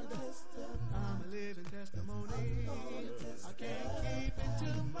Lord, I'm a living testimony. I can't keep it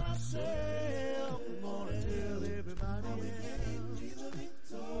to myself. I'm gonna tell everybody else.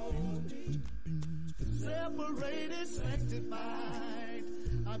 Separated, sanctified.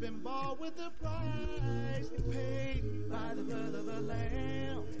 I've been bought with a price, paid by the blood of the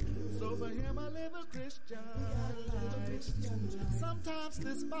Lamb. So for him I live a Christian life. Sometimes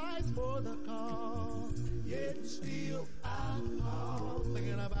despised for the cause, yet still I pause,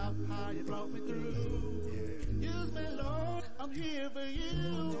 thinking about how you brought me through. Use me, Lord, I'm here for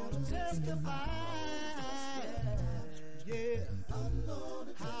you. Testify